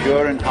are the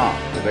pure in heart,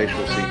 for they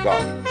shall see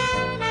God.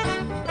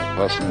 A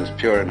person who's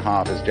pure in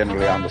heart is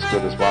generally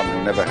understood as one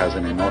who never has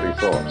any naughty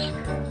thoughts.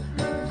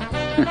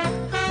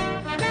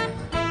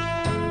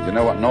 You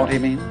know what naughty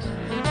means?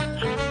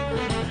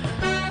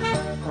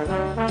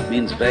 It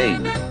means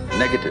vain,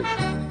 negative,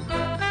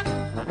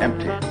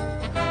 empty.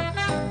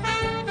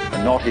 A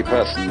naughty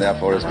person,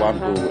 therefore, is one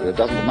who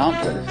doesn't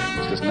amount to anything.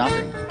 It's just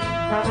nothing.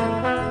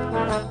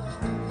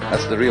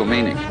 That's the real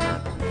meaning.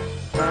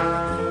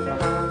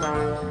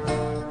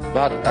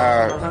 But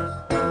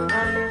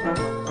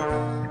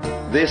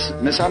this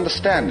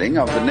misunderstanding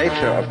of the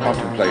nature of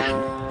contemplation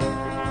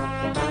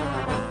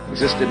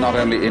existed not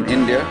only in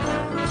India,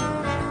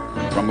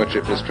 from which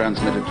it was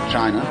transmitted to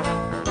China,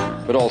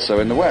 but also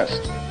in the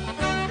West.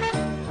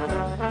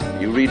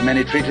 You read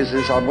many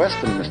treatises on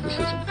Western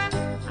mysticism,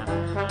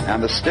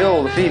 and there's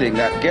still the feeling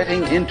that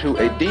getting into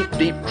a deep,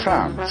 deep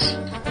trance,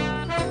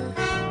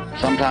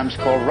 sometimes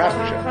called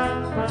rapture.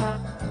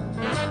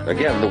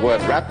 Again, the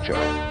word rapture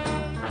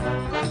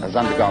has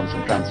undergone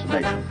some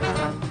transformation.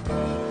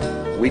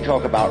 We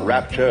talk about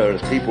rapture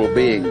as people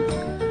being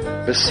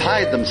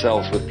beside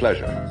themselves with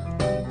pleasure.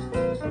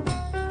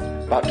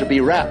 But to be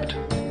rapt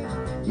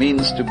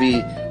means to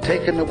be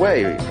taken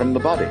away from the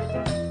body.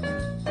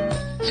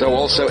 So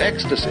also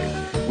ecstasy,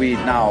 we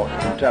now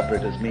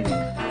interpret as meaning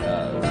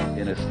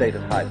in a state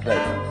of high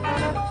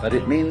pleasure. But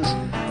it means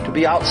to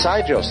be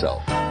outside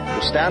yourself,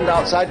 to stand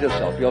outside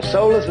yourself. Your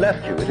soul has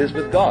left you, it is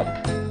with God.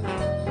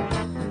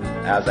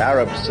 As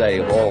Arabs say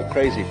of all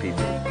crazy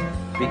people,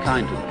 be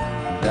kind to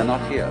them. They're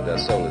not here, their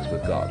soul is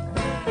with God.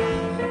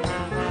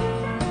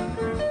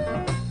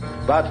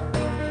 But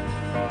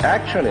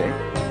actually,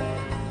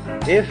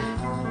 if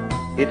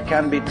it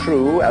can be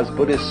true, as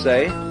Buddhists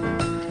say,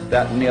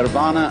 that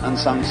nirvana and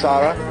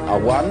samsara are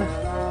one,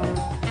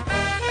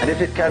 and if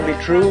it can be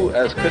true,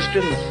 as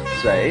Christians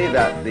say,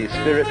 that the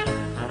spirit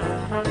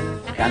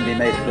can be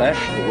made flesh,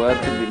 the word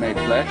can be made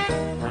flesh,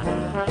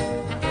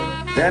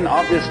 then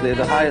obviously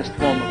the highest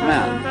form of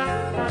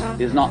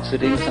man is not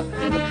sitting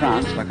in a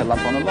trance like a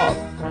lump on a log,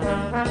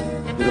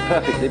 with a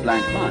perfectly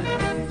blank mind.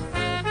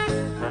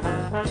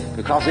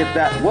 Because if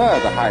that were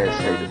the highest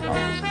state of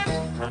consciousness,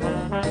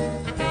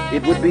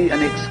 it would be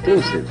an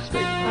exclusive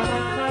state of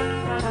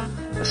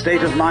mind, a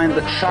state of mind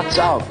that shuts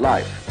out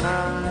life.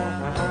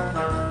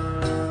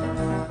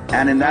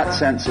 And in that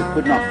sense, it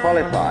could not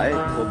qualify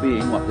for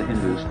being what the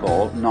Hindus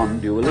call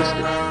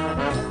non-dualistic.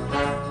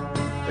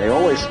 They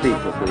always speak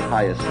of the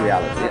highest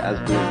reality as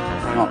being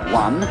not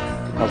one,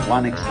 because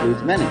one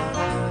excludes many.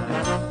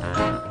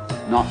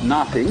 Not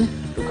nothing,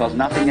 because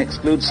nothing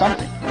excludes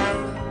something.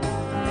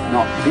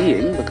 Not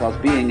being, because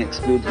being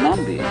excludes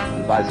non-being,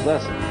 and vice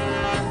versa.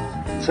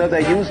 So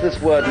they use this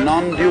word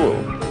non-dual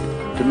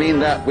to mean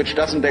that which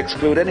doesn't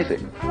exclude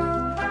anything,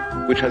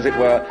 which, as it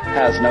were,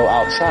 has no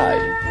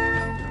outside.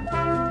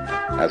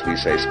 As we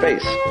say,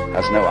 space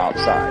has no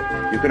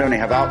outside. You can only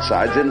have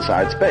outsides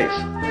inside space.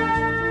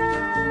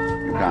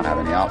 You can't have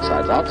any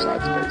outsides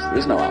outside space. There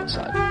is no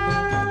outside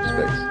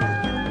space,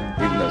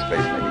 even though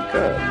space may be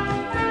curved.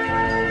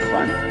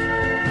 Finally.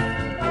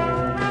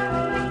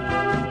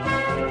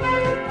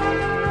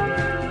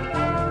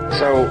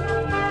 So,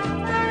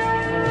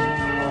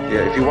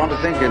 yeah, if you want to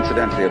think,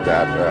 incidentally, of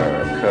that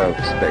curved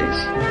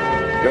space,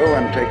 go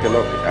and take a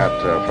look at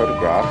a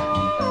photograph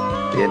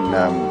in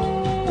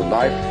the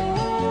Life,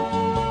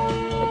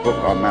 a book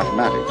on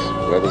mathematics,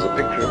 where there's a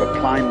picture of a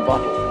Klein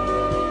bottle,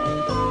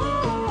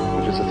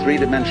 which is a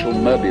three-dimensional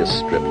Möbius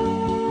strip. A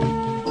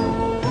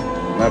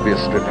Möbius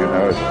strip, you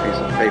know, is a piece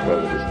of paper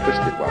that is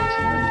twisted once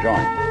and then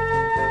joined,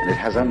 and it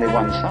has only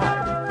one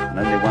side and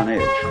only one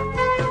edge.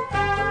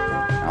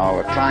 Now,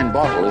 a Klein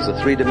bottle is a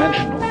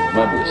three-dimensional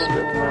Möbius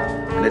strip,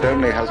 and it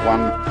only has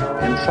one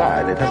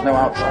inside. It has no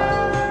outside.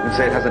 You can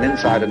say it has an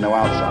inside and no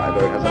outside,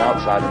 or it has an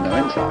outside and no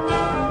inside.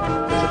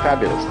 It's a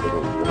fabulous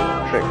little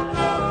trick.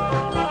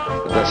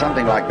 But there's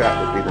something like that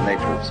would be the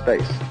nature of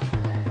space,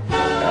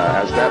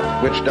 as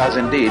that which does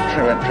indeed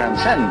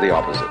transcend the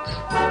opposites.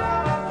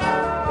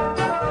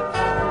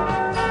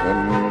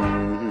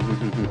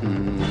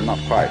 Not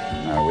quite.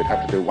 No, we'd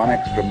have to do one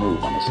extra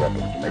move on a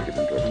serpent to make it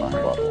into a Klein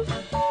bottle.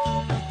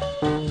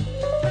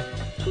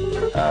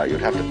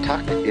 You'd have to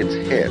tuck its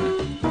head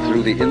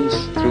through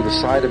the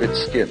side of its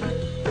skin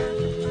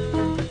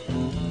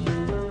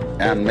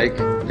and make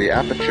the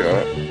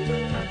aperture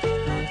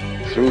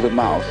through the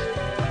mouth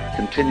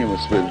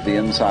continuous with the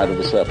inside of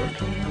the serpent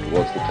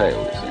towards the tail,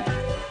 you see.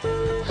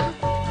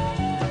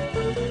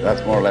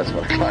 That's more or less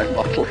what a Klein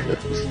bottle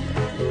is.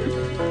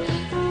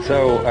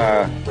 So,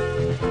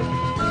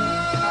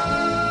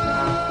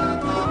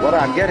 what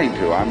I'm getting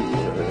to,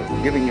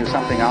 I'm giving you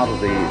something out of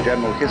the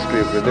general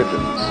history of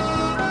religions,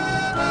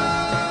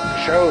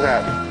 show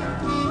that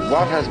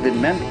what has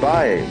been meant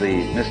by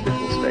the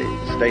mystical state,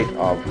 the state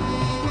of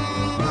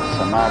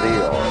samadhi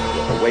or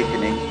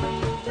awakening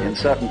in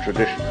certain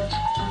traditions,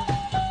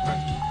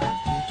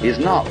 is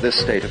not this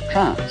state of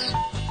trance,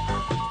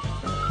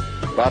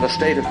 but a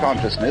state of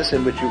consciousness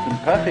in which you can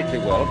perfectly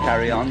well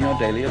carry on your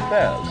daily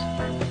affairs.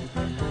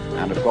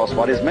 And of course,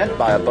 what is meant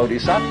by a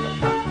bodhisattva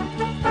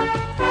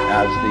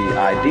as the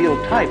ideal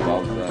type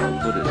of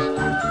Buddhist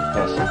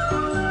person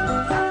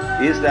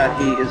is that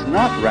he is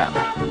not rapt,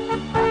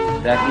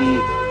 that he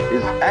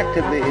is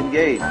actively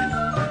engaged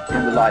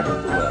in the life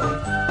of the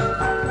world,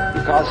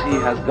 because he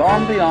has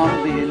gone beyond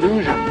the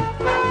illusion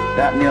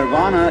that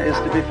nirvana is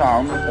to be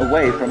found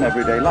away from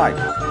everyday life.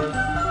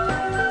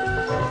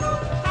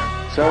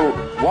 So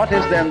what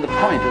is then the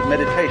point of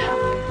meditation?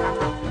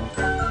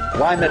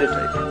 Why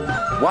meditate?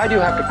 Why do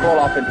you have to crawl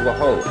off into a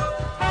hole,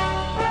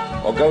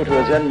 or go to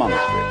a Zen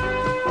monastery,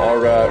 or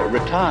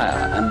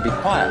retire and be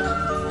quiet,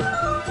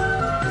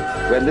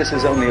 when this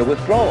is only a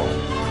withdrawal?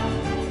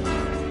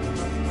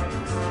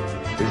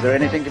 Is there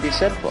anything to be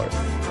said for it?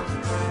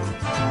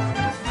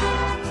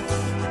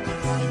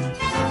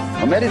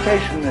 Well,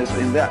 meditation is,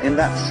 in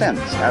that sense,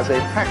 as a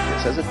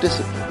practice, as a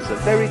discipline, is a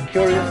very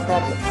curious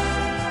problem.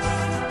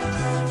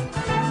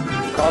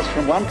 Because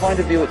from one point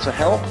of view it's a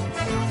help,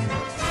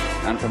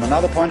 and from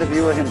another point of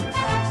view a hindrance.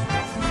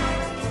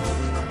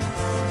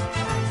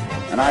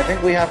 And I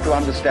think we have to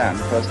understand,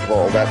 first of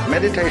all, that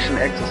meditation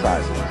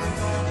exercises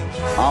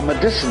are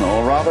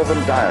medicinal rather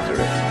than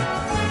dietary.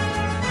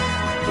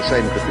 The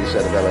same could be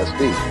said of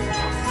LSD.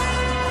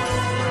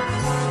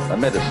 A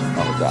medicine,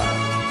 not a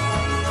diet.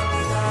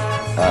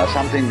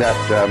 Something that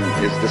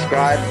is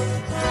described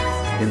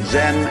in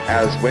Zen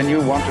as when you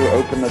want to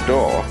open a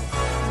door,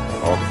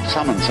 or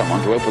summon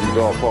someone to open the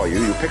door for you,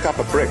 you pick up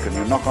a brick and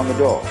you knock on the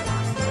door.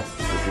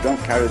 But you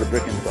don't carry the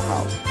brick into the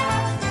house.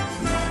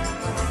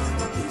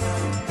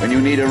 When you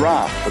need a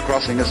raft for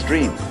crossing a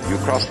stream, you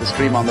cross the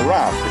stream on the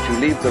raft, but you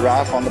leave the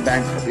raft on the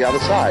bank at the other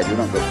side. You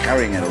don't go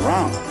carrying it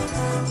around.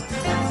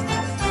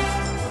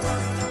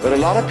 But a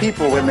lot of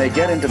people, when they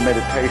get into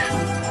meditation,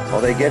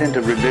 or they get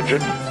into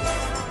religion,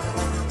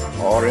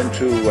 or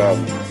into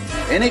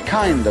any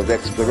kind of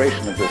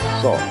exploration of this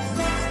sort,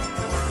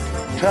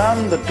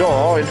 turn the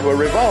door into a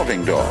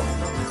revolving door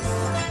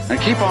and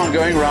keep on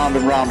going round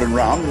and round and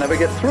round and never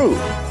get through.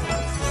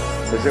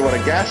 They say what a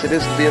gas it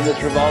is to be in this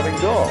revolving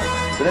door.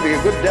 So that'd be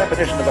a good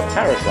definition of a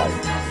parasite,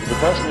 the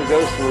person who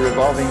goes through a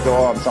revolving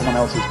door on someone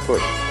else's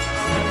push.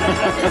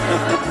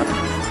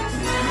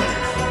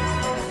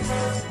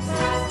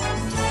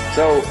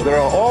 So there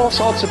are all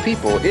sorts of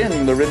people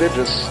in the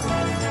religious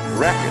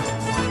racket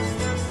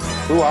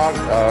who are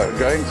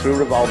going through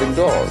revolving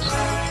doors.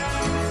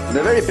 And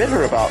they're very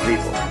bitter about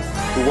people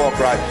who walk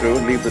right through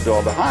and leave the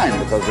door behind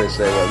because they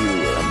say, well,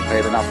 you haven't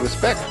paid enough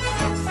respect.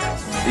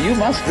 You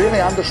must really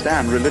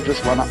understand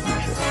religious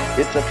one-upmanship.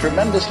 It's a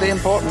tremendously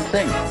important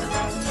thing.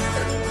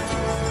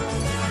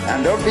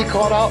 And don't be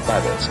caught out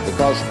by this,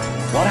 because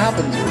what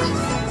happens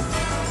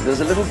is there's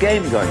a little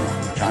game going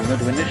on, which I'm going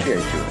to initiate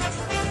you in.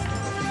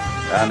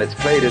 And it's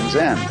played in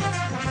Zen,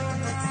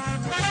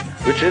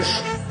 which is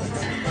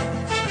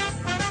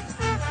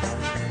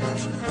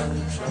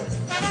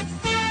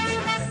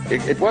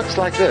it works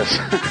like this.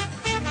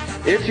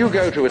 If you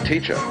go to a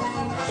teacher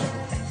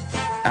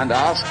and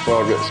ask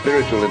for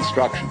spiritual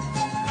instruction,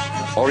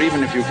 or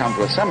even if you come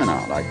to a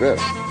seminar like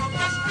this,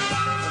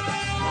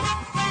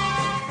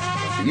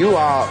 you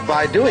are,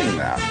 by doing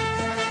that,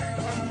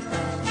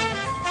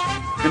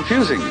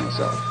 confusing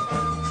yourself.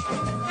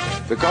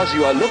 Because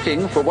you are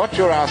looking for what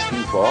you're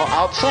asking for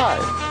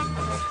outside,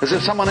 as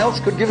if someone else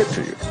could give it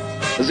to you,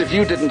 as if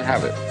you didn't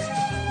have it.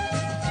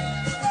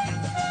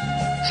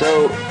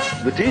 So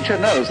the teacher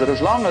knows that as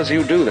long as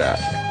you do that,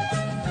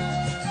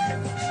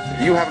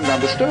 you haven't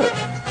understood.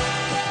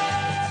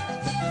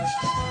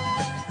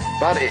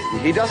 But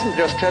he doesn't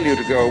just tell you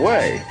to go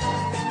away.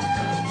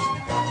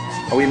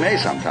 Or he may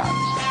sometimes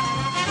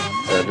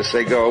just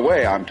say, go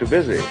away, I'm too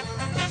busy.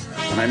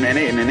 And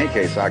in any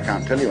case, I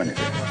can't tell you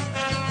anything.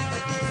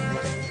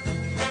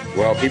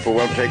 Well, people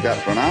won't take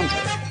that for an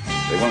answer.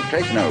 They won't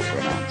take no for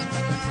an answer.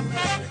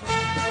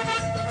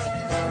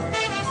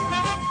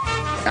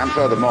 And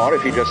furthermore,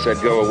 if he just said,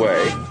 go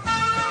away,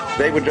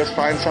 they would just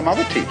find some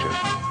other teacher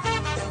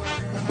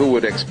who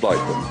would exploit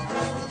them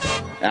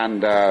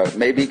and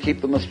maybe keep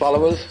them as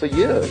followers for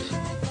years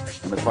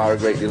and acquire a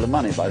great deal of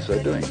money by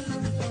so doing.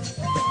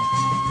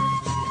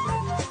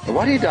 But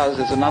what he does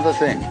is another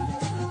thing.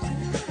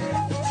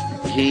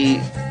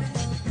 He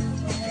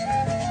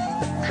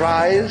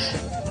tries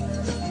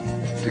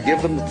to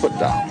give them the put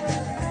down,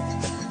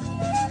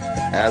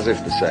 as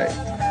if to say,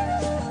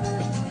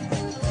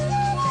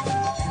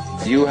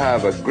 you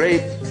have a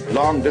great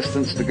long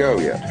distance to go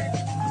yet.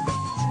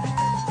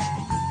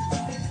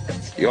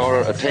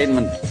 Your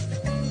attainment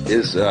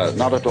is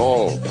not at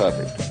all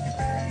perfect.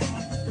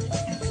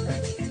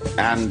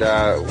 And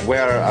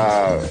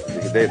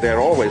they're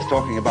always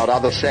talking about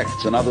other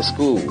sects and other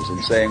schools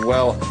and saying,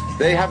 well,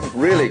 they haven't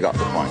really got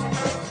the point.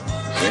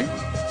 See?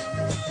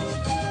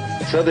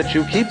 So that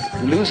you keep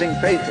losing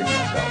faith in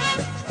yourself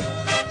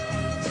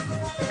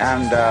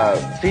and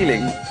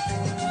feeling,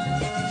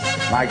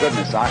 my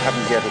goodness, I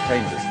haven't yet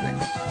attained this thing.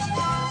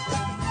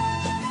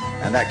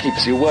 And that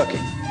keeps you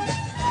working.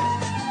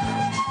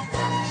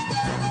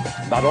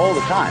 But all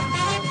the time,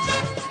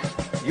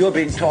 you're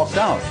being talked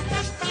out.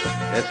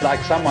 It's like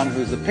someone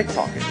who's a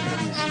pickpocket.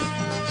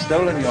 He's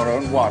stolen your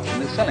own watch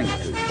and is selling it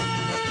to you.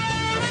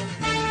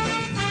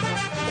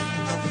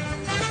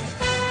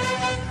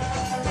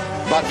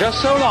 But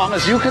just so long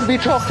as you can be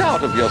talked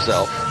out of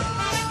yourself,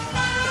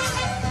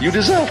 you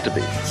deserve to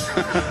be.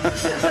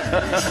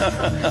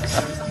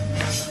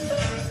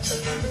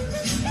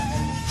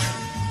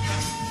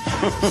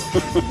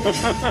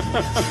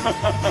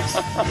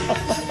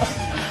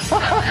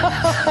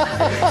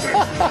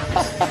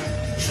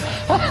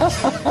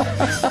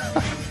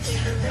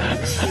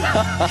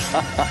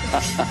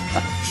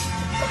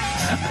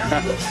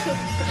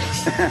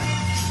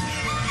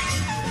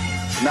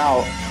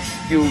 Now,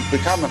 you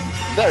become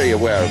very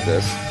aware of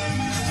this.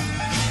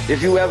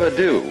 If you ever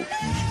do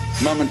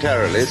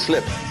momentarily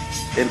slip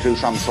into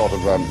some sort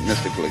of a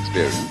mystical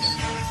experience,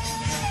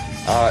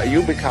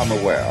 you become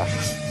aware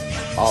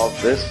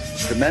of this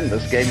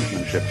tremendous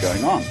gamesmanship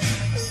going on.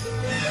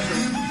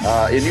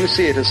 And you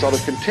see it as sort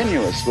of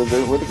continuous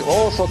with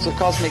all sorts of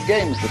cosmic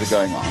games that are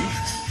going on,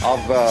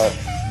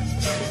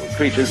 of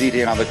creatures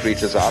eating other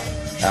creatures up,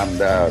 and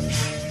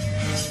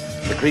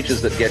the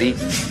creatures that get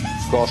eaten,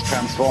 of course,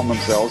 transform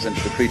themselves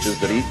into the creatures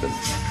that eat them,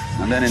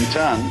 and then in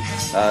turn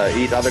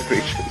eat other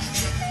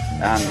creatures.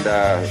 And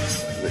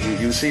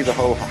you see the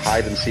whole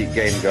hide-and-seek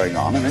game going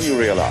on, and then you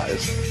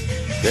realize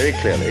very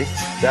clearly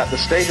that the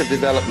state of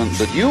development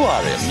that you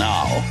are in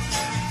now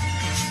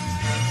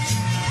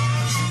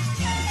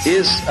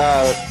is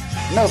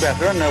no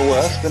better and no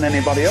worse than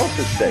anybody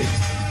else's state.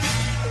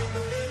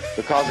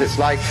 Because it's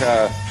like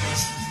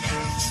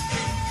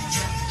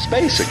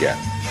space again.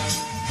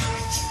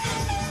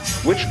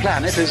 Which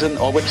planet is in,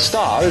 or which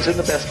star is in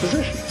the best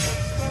position?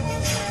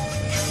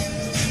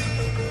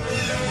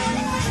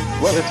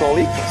 Well, it's all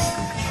equal.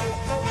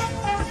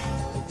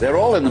 They're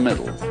all in the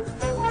middle.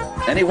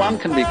 Any one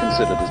can be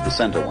considered as the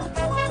center one.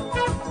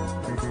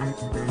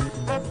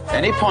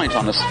 Any point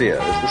on a sphere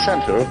is the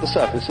center of the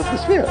surface of the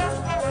sphere.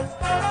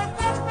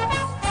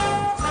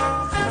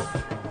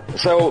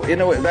 So, in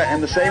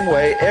the same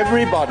way,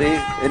 everybody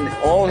in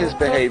all his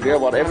behavior,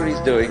 whatever he's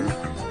doing,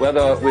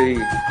 whether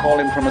we call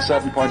him from a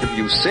certain point of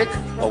view sick,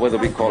 or whether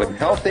we call him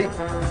healthy,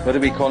 whether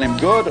we call him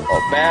good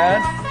or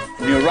bad,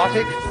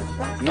 neurotic,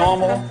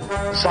 normal,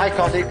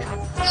 psychotic,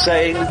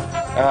 sane,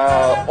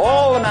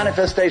 all the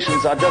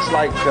manifestations are just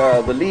like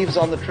the leaves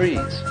on the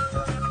trees.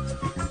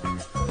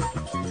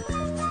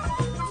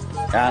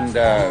 And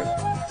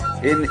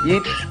in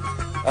each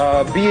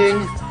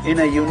being in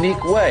a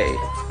unique way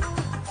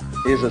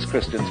is, as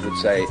Christians would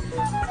say,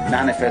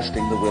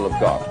 manifesting the will of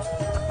God.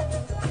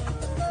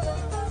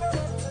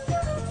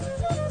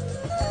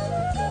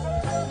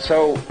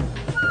 So,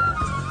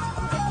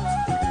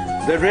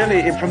 there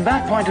really, from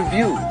that point of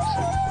view,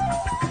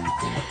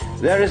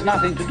 there is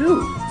nothing to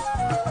do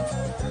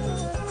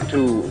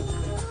to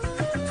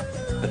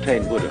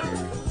attain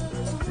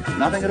Buddhahood.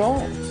 Nothing at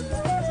all.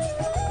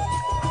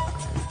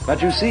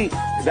 But you see,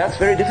 that's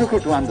very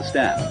difficult to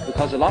understand,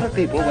 because a lot of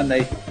people, when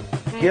they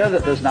hear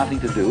that there's nothing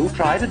to do,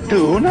 try to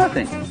do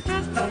nothing.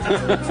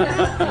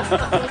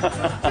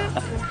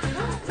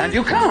 And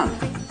you can't.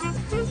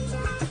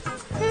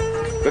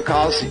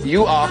 Because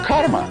you are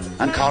karma,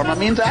 and karma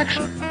means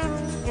action.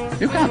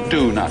 You can't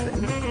do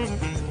nothing.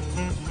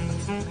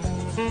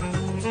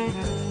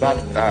 But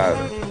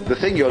the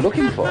thing you're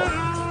looking for,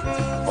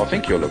 or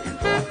think you're looking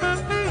for,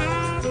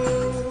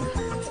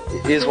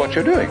 is what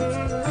you're doing.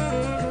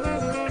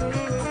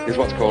 Is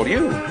what's called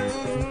you.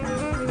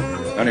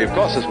 Only, of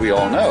course, as we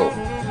all know,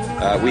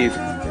 we've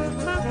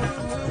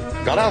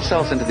got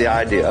ourselves into the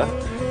idea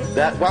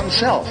that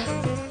oneself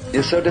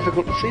is so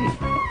difficult to see.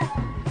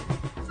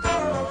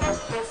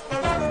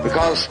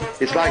 Because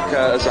it's like,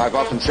 as I've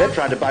often said,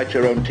 trying to bite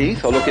your own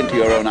teeth or look into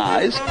your own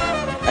eyes,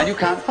 and you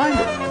can't find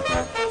it.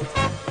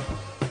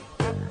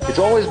 It's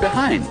always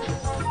behind.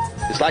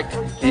 It's like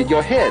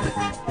your head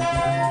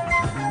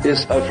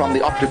is, from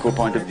the optical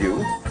point of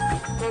view,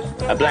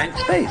 a blank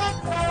space.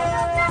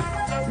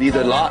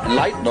 Neither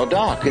light nor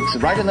dark. It's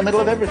right in the middle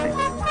of everything.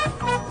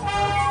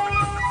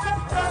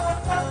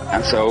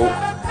 And so,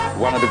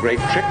 one of the great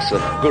tricks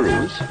of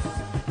gurus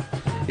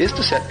is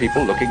to set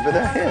people looking for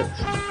their heads.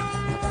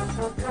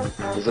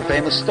 There's a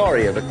famous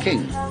story of a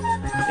king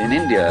in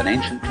India in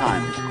ancient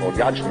times called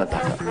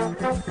Yajnadatha.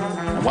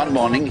 And one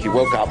morning he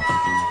woke up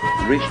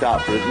and reached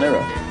out for his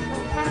mirror,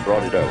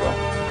 brought it over.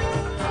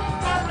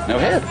 No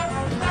head.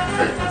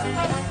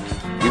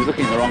 He was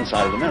looking at the wrong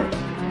side of the mirror.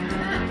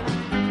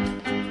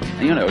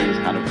 And you know, he was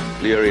kind of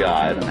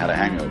bleary-eyed and had a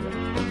hangover.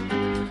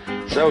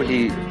 So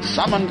he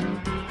summoned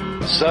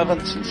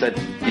servants and said,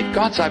 "Ye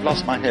gods, I've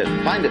lost my head.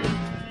 Find it."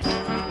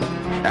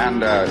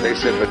 And they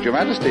said, "But Your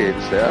Majesty,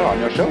 it's there on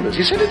your shoulders."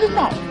 He said, "It is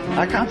not.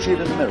 I can't see it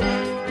in the mirror.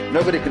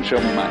 Nobody can show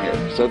me my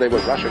head." So they were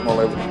rushing all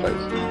over the place,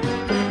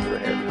 looking for a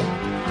head.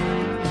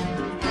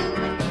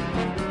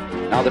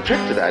 Now the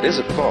trick to that is,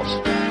 of course,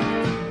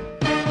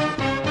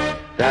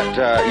 that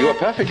you are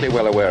perfectly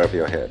well aware of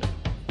your head,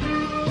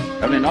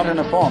 only not in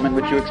a form in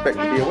which you expect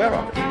to be aware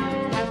of it.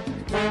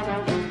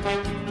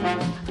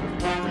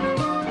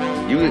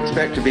 You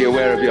expect to be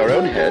aware of your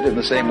own head in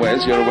the same way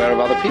as you're aware of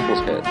other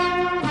people's heads.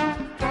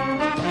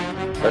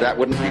 But that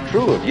wouldn't be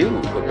true of you,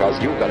 because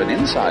you've got an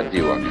inside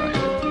view on your head.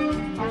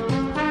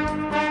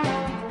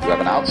 You have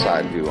an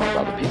outside view on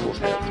other people's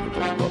heads,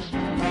 because, of course,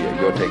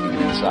 you're taking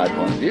an inside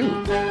point of view.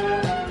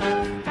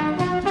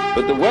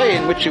 But the way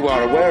in which you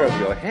are aware of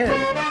your head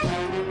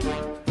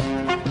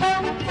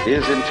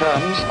is in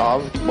terms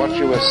of what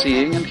you are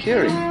seeing and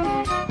hearing.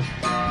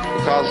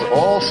 Because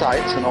all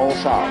sights and all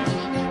sounds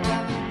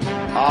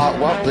are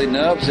what the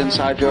nerves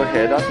inside your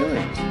head are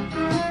doing.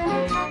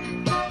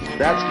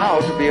 That's how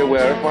to be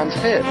aware of one's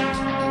head.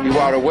 You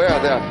are aware,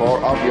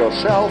 therefore, of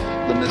yourself,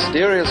 the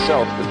mysterious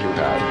self that you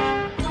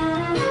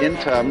have, in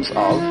terms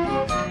of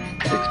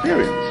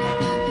experience.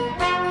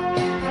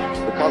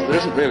 Because there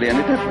isn't really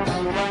any difference.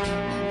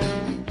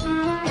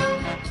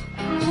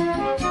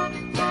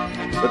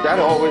 But that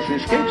always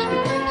escapes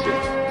people, you see.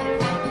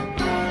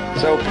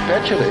 So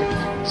perpetually,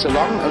 so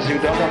long as you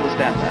don't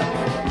understand that,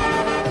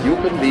 you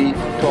can be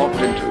talked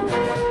into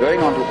going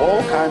on to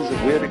all kinds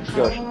of weird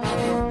excursions.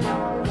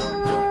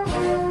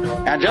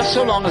 And just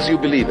so long as you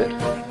believe it,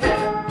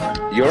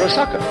 you're a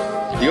sucker.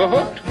 You're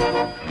hooked.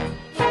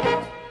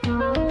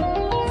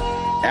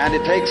 And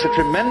it takes a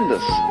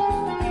tremendous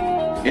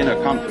inner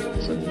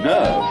confidence and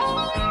nerve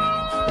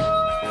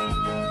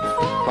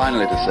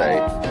finally to say,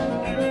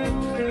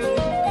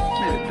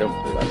 don't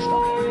pull that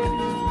stuff on me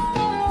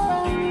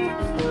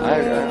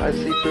anymore. I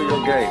see through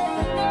your game.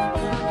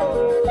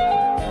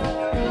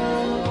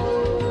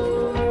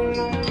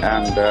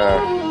 And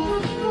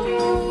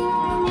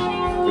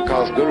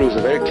because gurus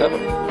are very clever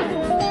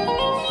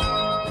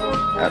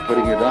at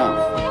putting you down.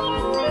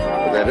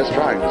 But they're just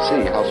trying to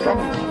see how strong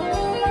you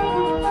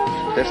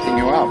are. Testing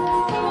you out.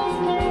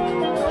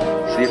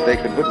 See if they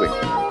can hoodwink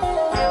you.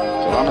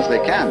 So long as they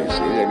can, you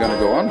see, they're going to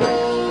go on doing it.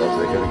 Because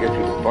they're going to get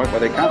you to the point where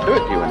they can't do it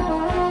to you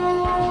anymore.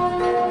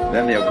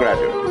 Then they'll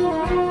graduate.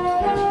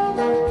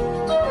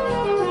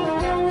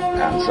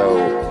 And so,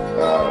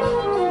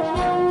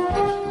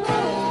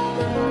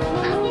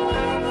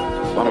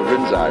 one of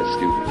Rinzai's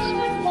students,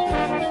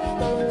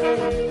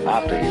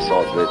 after he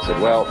saw it, said,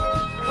 well,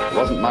 there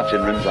wasn't much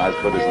in Rinzai's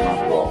Buddhism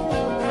after all.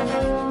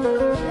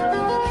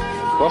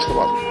 Of course there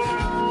wasn't.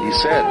 He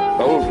said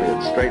boldly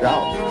and straight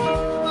out,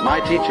 my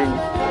teaching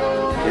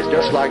is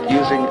just like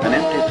using an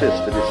empty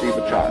fist to deceive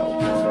a child.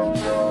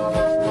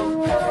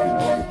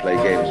 You play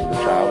games with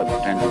a child and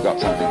pretend you've got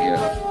something here.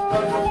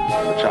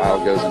 And the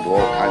child goes into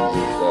all kinds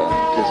of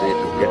tizzy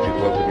to get you to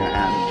open your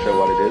hand and show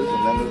what it is,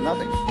 and then there's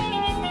nothing.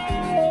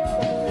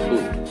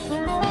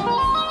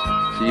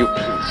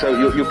 So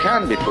you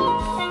can be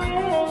fooled.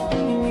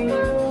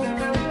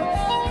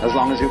 As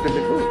long as you can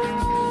be fooled.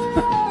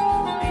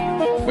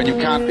 When you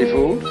can't be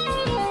fooled,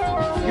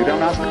 you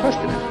don't ask the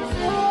question anymore.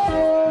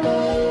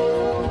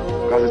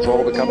 Because it's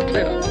all become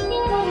clear.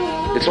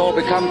 It's all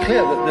become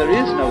clear that there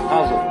is no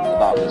puzzle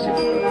about this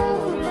universe.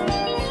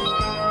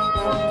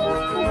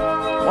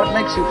 What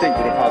makes you think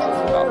there are puzzles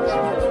about this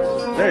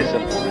universe? Very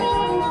simple reason.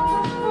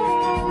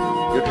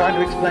 You're trying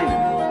to explain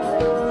it.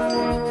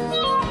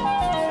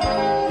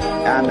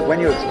 And when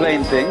you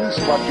explain things,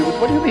 what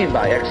do you mean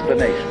by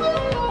explanation?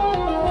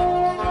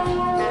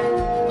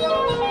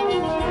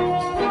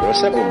 There are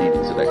several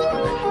meanings of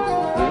explanation.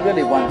 There's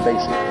really one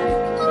basic meaning.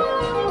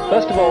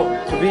 First of all,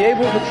 to be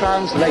able to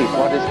translate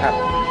what is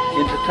happening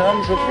into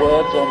terms of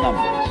words or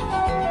numbers.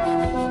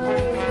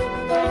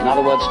 In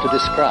other words, to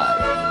describe.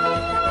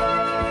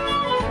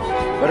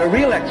 But a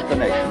real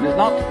explanation is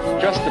not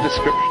just a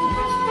description.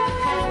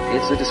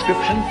 It's a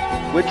description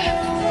which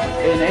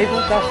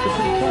enables us to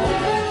control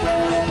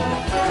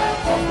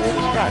what we're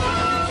describing.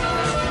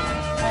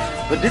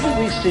 But didn't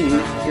we see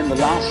in the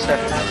last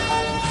session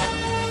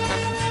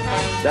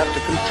that to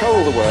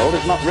control the world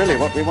is not really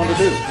what we want to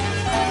do?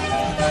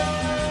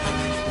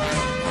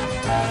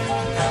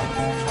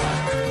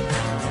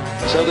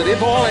 So that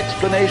if all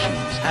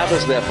explanations have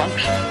as their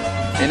function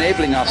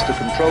enabling us to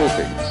control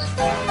things,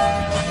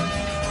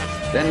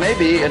 then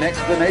maybe an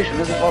explanation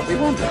isn't what we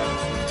wanted.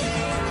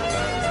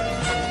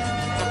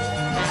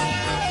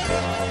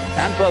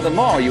 And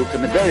furthermore, you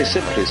can very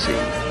simply see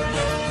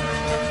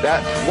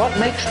that what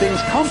makes things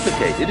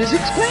complicated is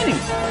explaining.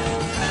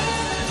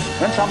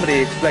 When somebody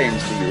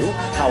explains to you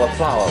how a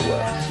flower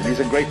works, and he's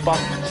a great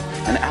botanist,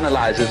 and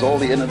analyzes all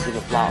the innards of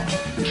a flower,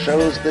 and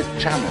shows the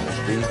channels,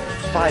 the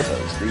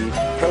fibers, the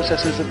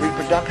processes of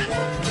reproduction,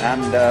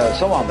 and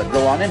so on that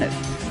go on in it,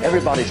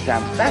 everybody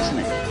stands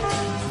fascinated.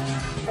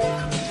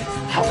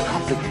 How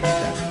complicated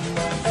that is.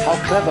 How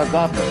clever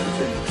God must have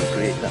been to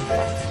create that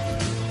flower.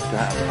 To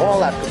have all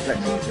that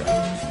complexity.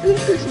 It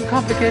isn't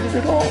complicated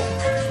at all.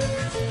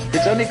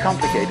 It's only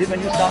complicated when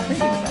you start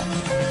thinking about it.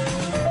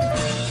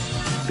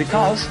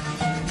 Because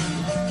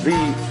the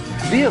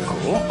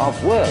vehicle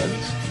of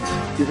words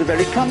is a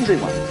very clumsy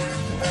one.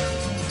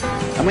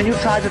 And when you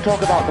try to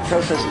talk about the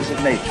processes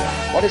of nature,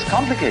 what is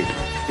complicated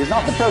is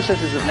not the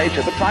processes of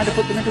nature, but trying to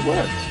put them into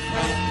words.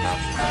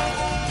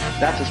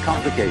 That's as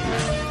complicated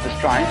as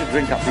trying to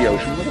drink up the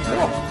ocean with a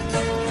straw.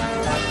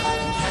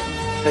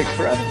 It takes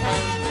forever.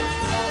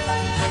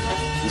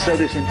 And so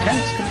this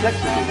intense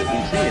complexity that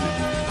we see in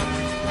it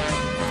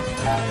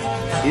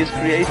is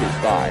created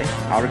by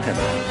our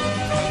attempt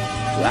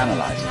to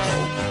analyze it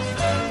all.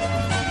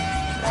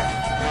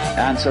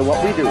 And so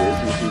what we do is,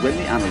 you see, when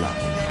we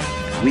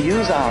analyze, we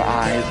use our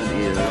eyes and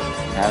ears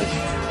as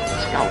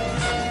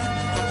scalpels.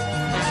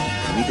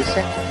 We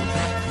dissect them.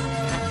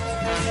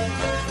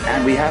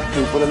 And we have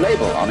to put a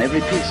label on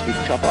every piece we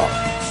chop off.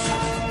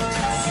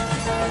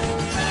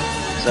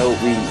 So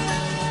we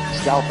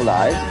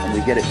scalpelize and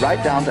we get it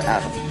right down to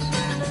atoms.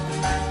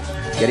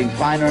 Getting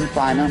finer and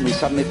finer, and we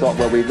suddenly thought,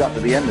 well, we've got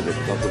to the end of it,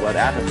 because the word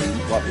atom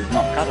means what is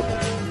not cuttable.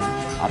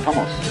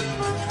 Atomos.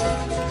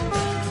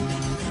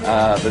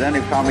 But then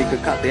we found we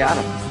could cut the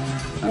atom.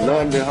 And lo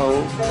and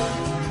behold,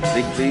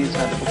 big fleas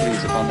had little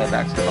fleas upon their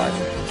backs to bite.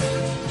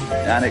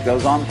 And it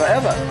goes on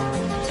forever.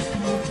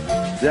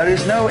 There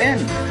is no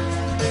end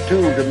to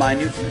the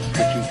minuteness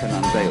which you can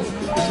unveil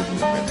through physical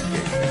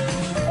investigation.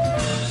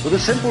 For the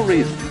simple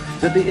reason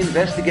that the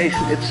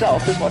investigation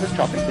itself is what is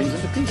chopping things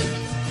into pieces.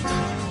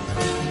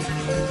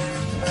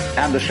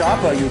 And the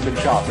sharper you can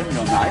sharpen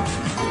your knife,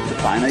 the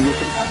finer you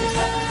can cut it.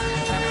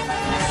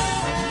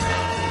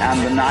 And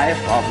the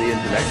knife of the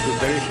intellect is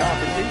very sharp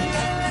indeed.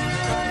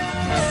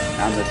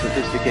 And the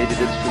sophisticated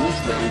instruments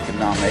that we can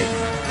now make,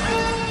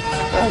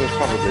 well, there's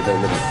probably no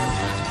limit.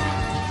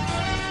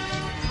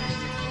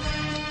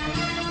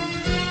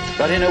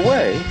 But in a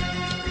way,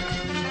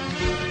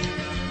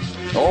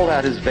 all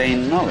that is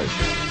vain knowledge.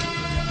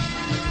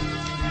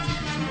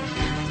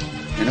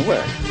 In a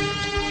way.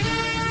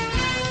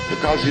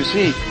 Because you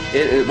see,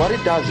 what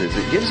it does is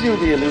it gives you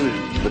the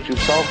illusion that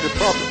you've solved your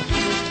problem.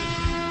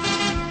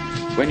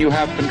 When you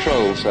have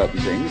controlled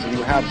certain things and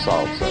you have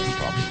solved certain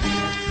problems,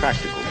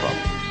 practical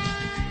problems.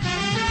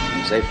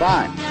 You say,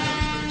 fine,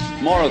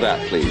 more of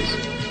that please.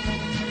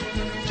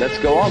 Let's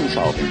go on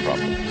solving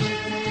problems.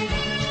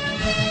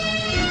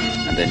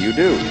 And then you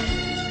do.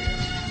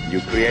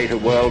 You create a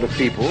world of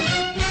people,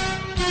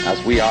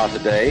 as we are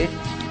today,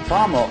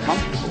 far more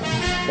comfortable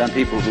than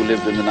people who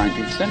lived in the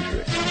 19th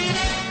century.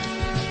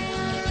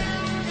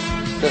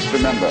 Just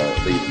remember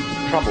the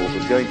troubles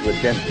of going to a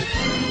dentist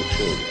when you were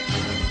children,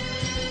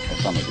 or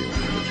some of you when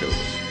you were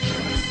children,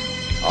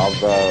 of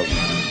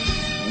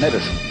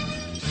medicine,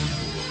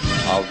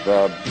 of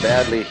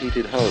badly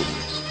heated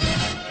homes,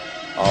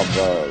 of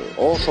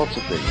all sorts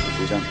of things that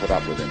we don't put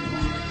up with anymore.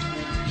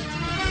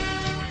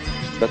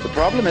 But the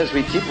problem is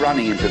we keep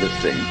running into this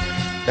thing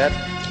that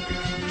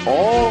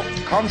all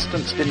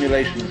constant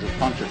stimulations of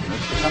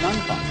consciousness become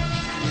unconscious.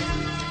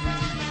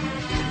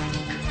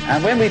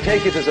 And when we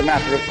take it as a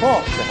matter of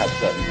course to have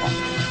certain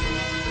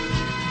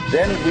consciousness,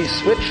 then we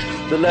switch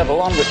the level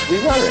on which we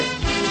worry.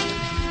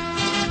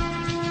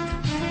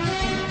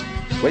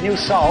 When you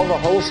solve a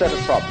whole set of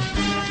problems,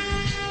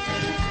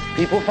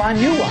 people find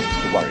new ones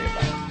to worry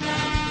about.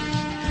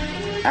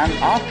 And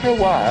after a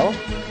while,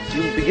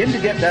 you begin to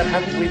get that,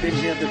 haven't we been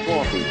here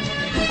before, people?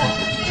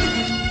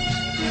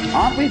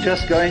 Aren't we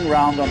just going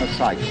round on a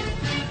cycle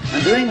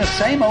and doing the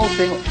same old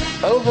thing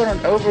over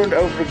and over and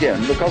over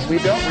again because we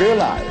don't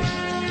realize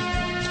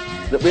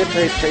that we're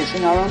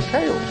chasing our own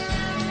tails?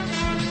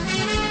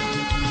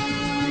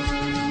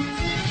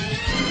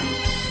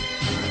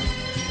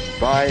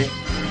 By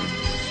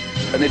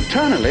an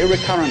eternally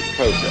recurrent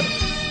process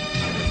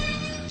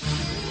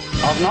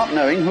of not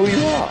knowing who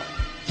you are.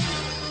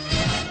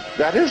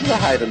 That is the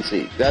hide and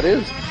seek. That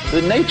is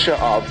the nature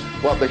of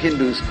what the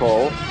Hindus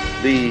call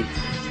the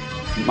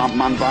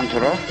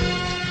Manvantara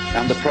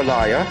and the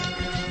Pralaya,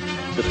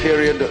 the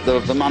period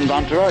of the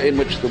Manvantara in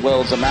which the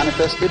worlds are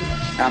manifested,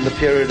 and the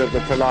period of the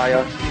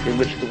Pralaya in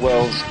which the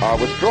worlds are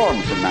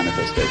withdrawn from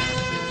manifestation.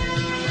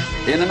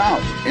 In and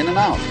out, in and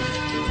out.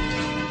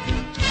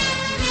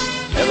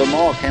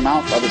 Evermore came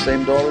out by the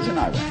same door as in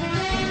I went.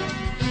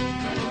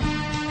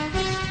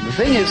 The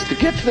thing is to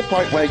get to the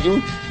point where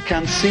you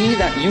can see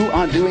that you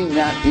are doing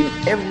that in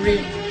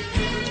every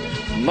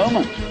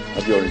moment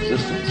of your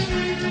existence.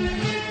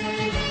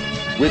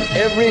 With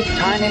every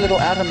tiny little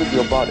atom of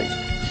your body.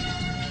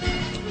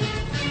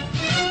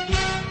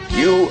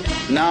 You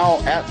now,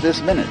 at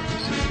this minute,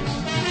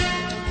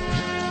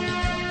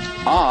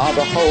 are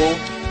the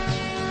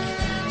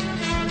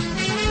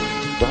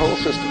whole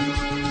system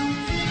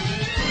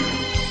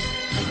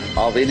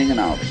of inning and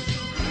outing.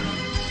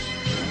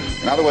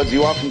 In other words,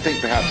 you often think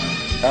perhaps,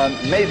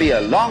 maybe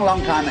a long,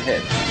 long time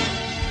ahead,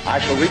 I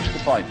shall reach the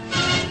point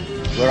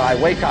where I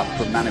wake up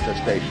from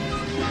manifestation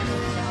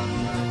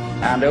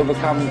and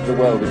overcome the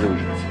world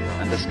illusion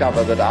and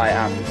discover that I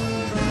am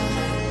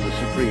the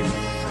supreme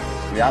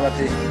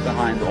reality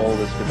behind all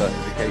this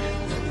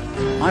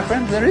diversification. My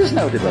friends, there is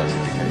no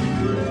diversification.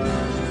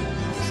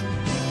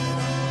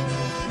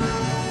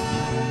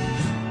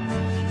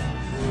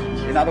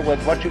 In other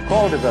words, what you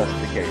call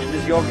diversification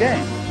is your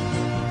game.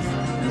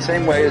 In the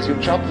same way as you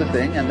chop the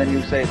thing and then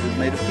you say it was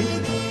made of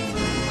pieces.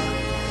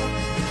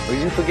 Or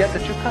you forget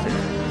that you cut it.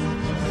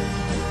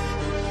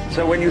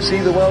 So when you see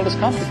the world as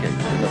complicated,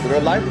 and that there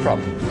are life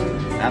problems,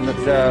 and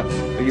that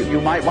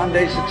you might one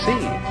day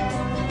succeed.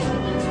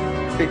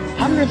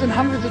 Hundreds and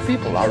hundreds of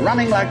people are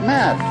running like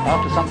mad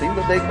after something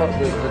that they call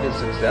that is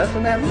success,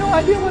 and they have no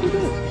idea what it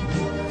is.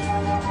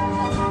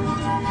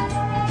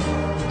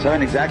 So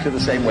in exactly the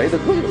same way, the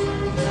Guru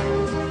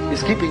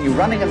is keeping you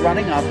running and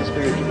running after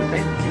spiritual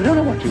attainment. You don't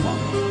know what you want.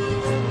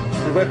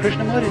 This is where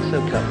Krishnamurti is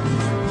so clever.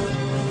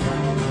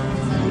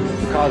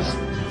 Because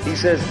he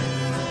says,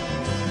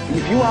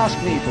 if you ask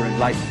me for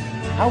enlightenment,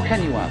 how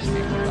can you ask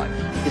me for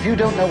enlightenment? If you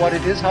don't know what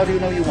it is, how do you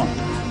know you want it?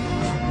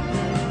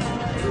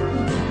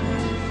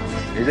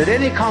 Is that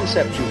any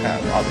concept you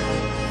have of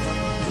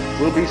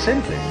it will be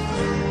simply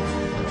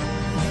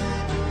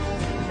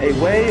a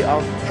way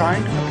of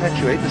trying to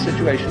perpetuate the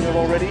situation you're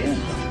already in.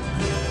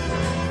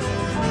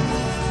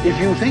 If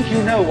you think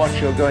you know what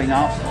you're going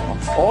out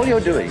for, all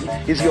you're doing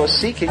is you're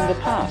seeking the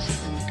past,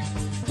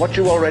 what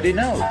you already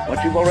know,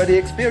 what you've already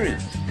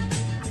experienced.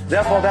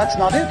 Therefore, that's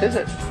not it, is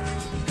it?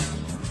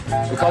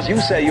 Because you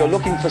say you're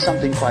looking for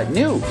something quite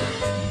new.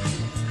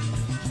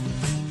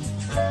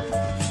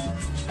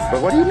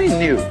 But what do you mean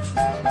new?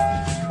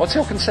 What's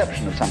your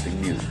conception of something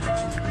new?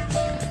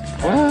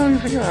 Well, you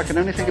figure I can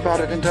only think about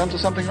it in terms of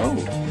something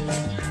old,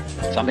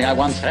 something I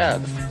once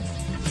had.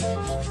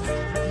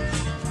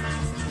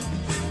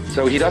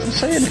 So he doesn't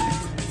say anything.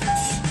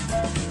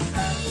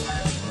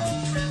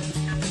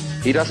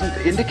 He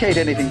doesn't indicate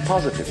anything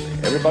positively.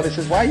 Everybody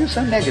says, why are you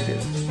so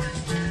negative?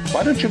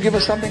 Why don't you give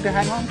us something to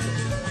hang on to?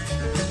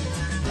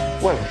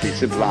 Well, the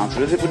simple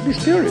answer is it would be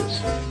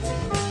spurious.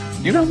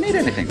 You don't need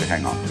anything to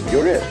hang on to.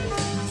 You're it.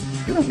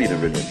 You don't need a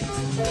religion.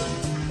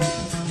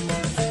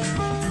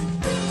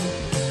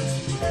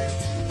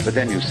 But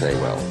then you say,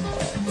 well,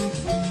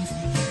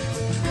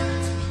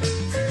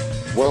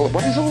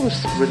 what is all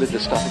this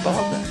religious stuff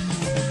about then?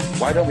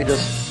 Why don't we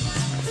just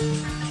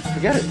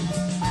forget it?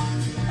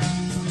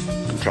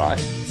 And try.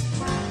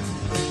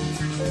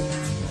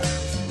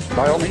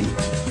 By all means,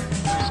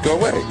 just go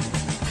away.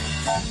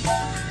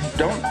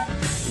 Don't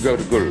go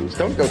to gurus.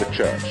 Don't go to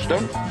church.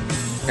 Don't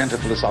enter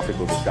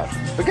philosophical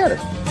discussions. Forget it.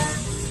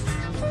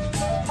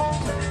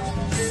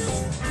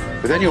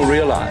 But then you'll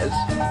realize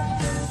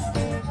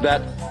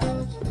that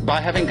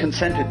by having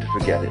consented to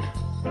forget it,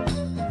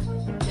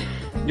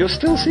 you're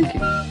still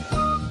seeking.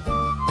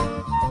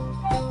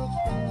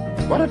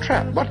 What a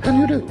trap. What can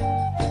you do?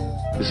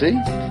 You see?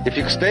 If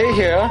you stay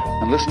here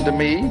and listen to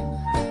me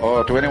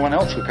or to anyone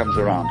else who comes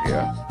around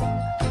here,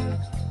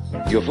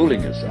 you're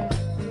fooling yourself.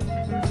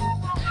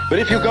 But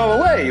if you go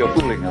away, you're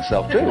fooling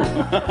yourself too.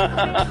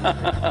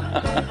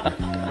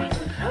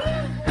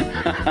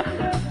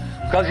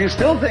 Because you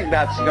still think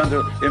that's going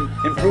to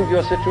improve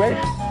your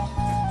situation.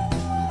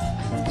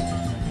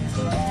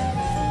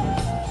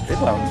 It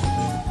won't.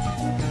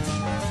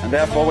 And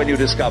therefore, when you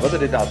discover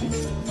that it doesn't,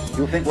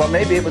 you think, well,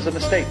 maybe it was a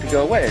mistake to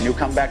go away, and you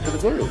come back to the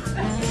guru.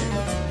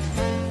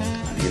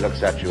 And he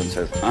looks at you and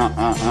says,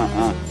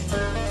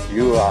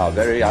 you are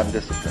very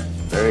undisciplined,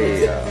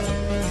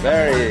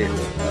 very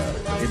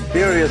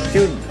inferior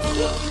student.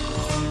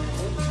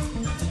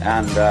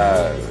 And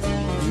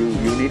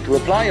you need to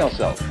apply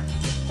yourself.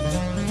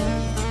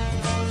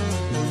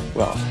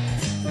 Well,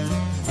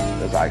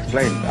 as I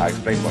explained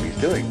what he's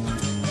doing.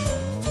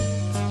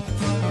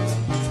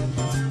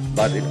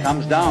 But it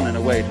comes down in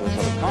a way to a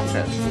sort of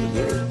contest with the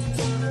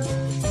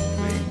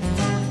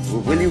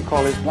guru. Will you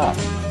call his bluff?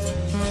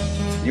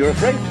 You're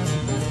afraid.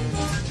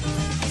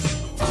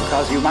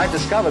 Because you might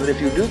discover that if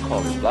you do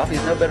call his bluff,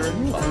 he's no better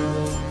than you are.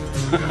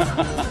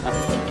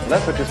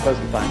 That's what you're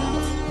supposed to find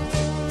out.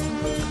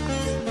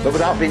 But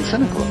without being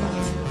cynical about it.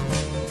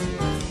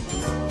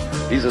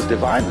 He's as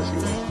divine as you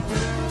are.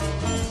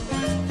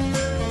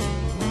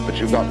 But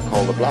you've got to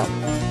call the bluff.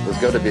 There's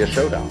going to be a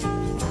showdown.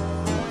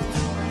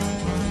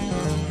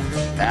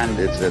 And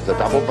it's a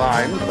double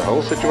bind. The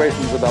whole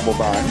situation's a double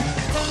bind.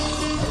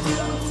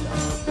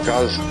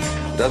 Because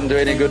it doesn't do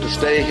any good to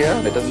stay here,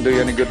 and it doesn't do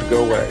you any good to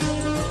go away.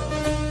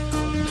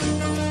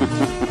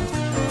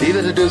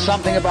 Either to do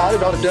something about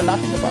it or to do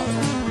nothing about it.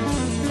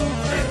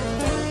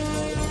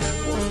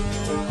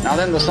 Now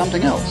then, there's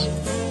something else.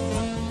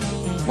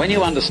 When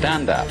you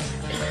understand that,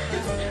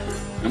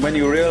 and when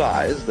you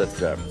realize that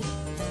there's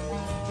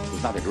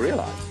nothing to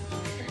realize,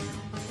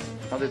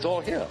 because it's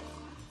all here.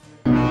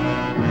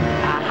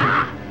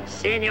 Aha!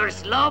 Senor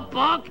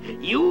Slowpoke,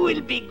 you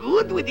will be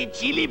good with the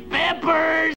chili peppers!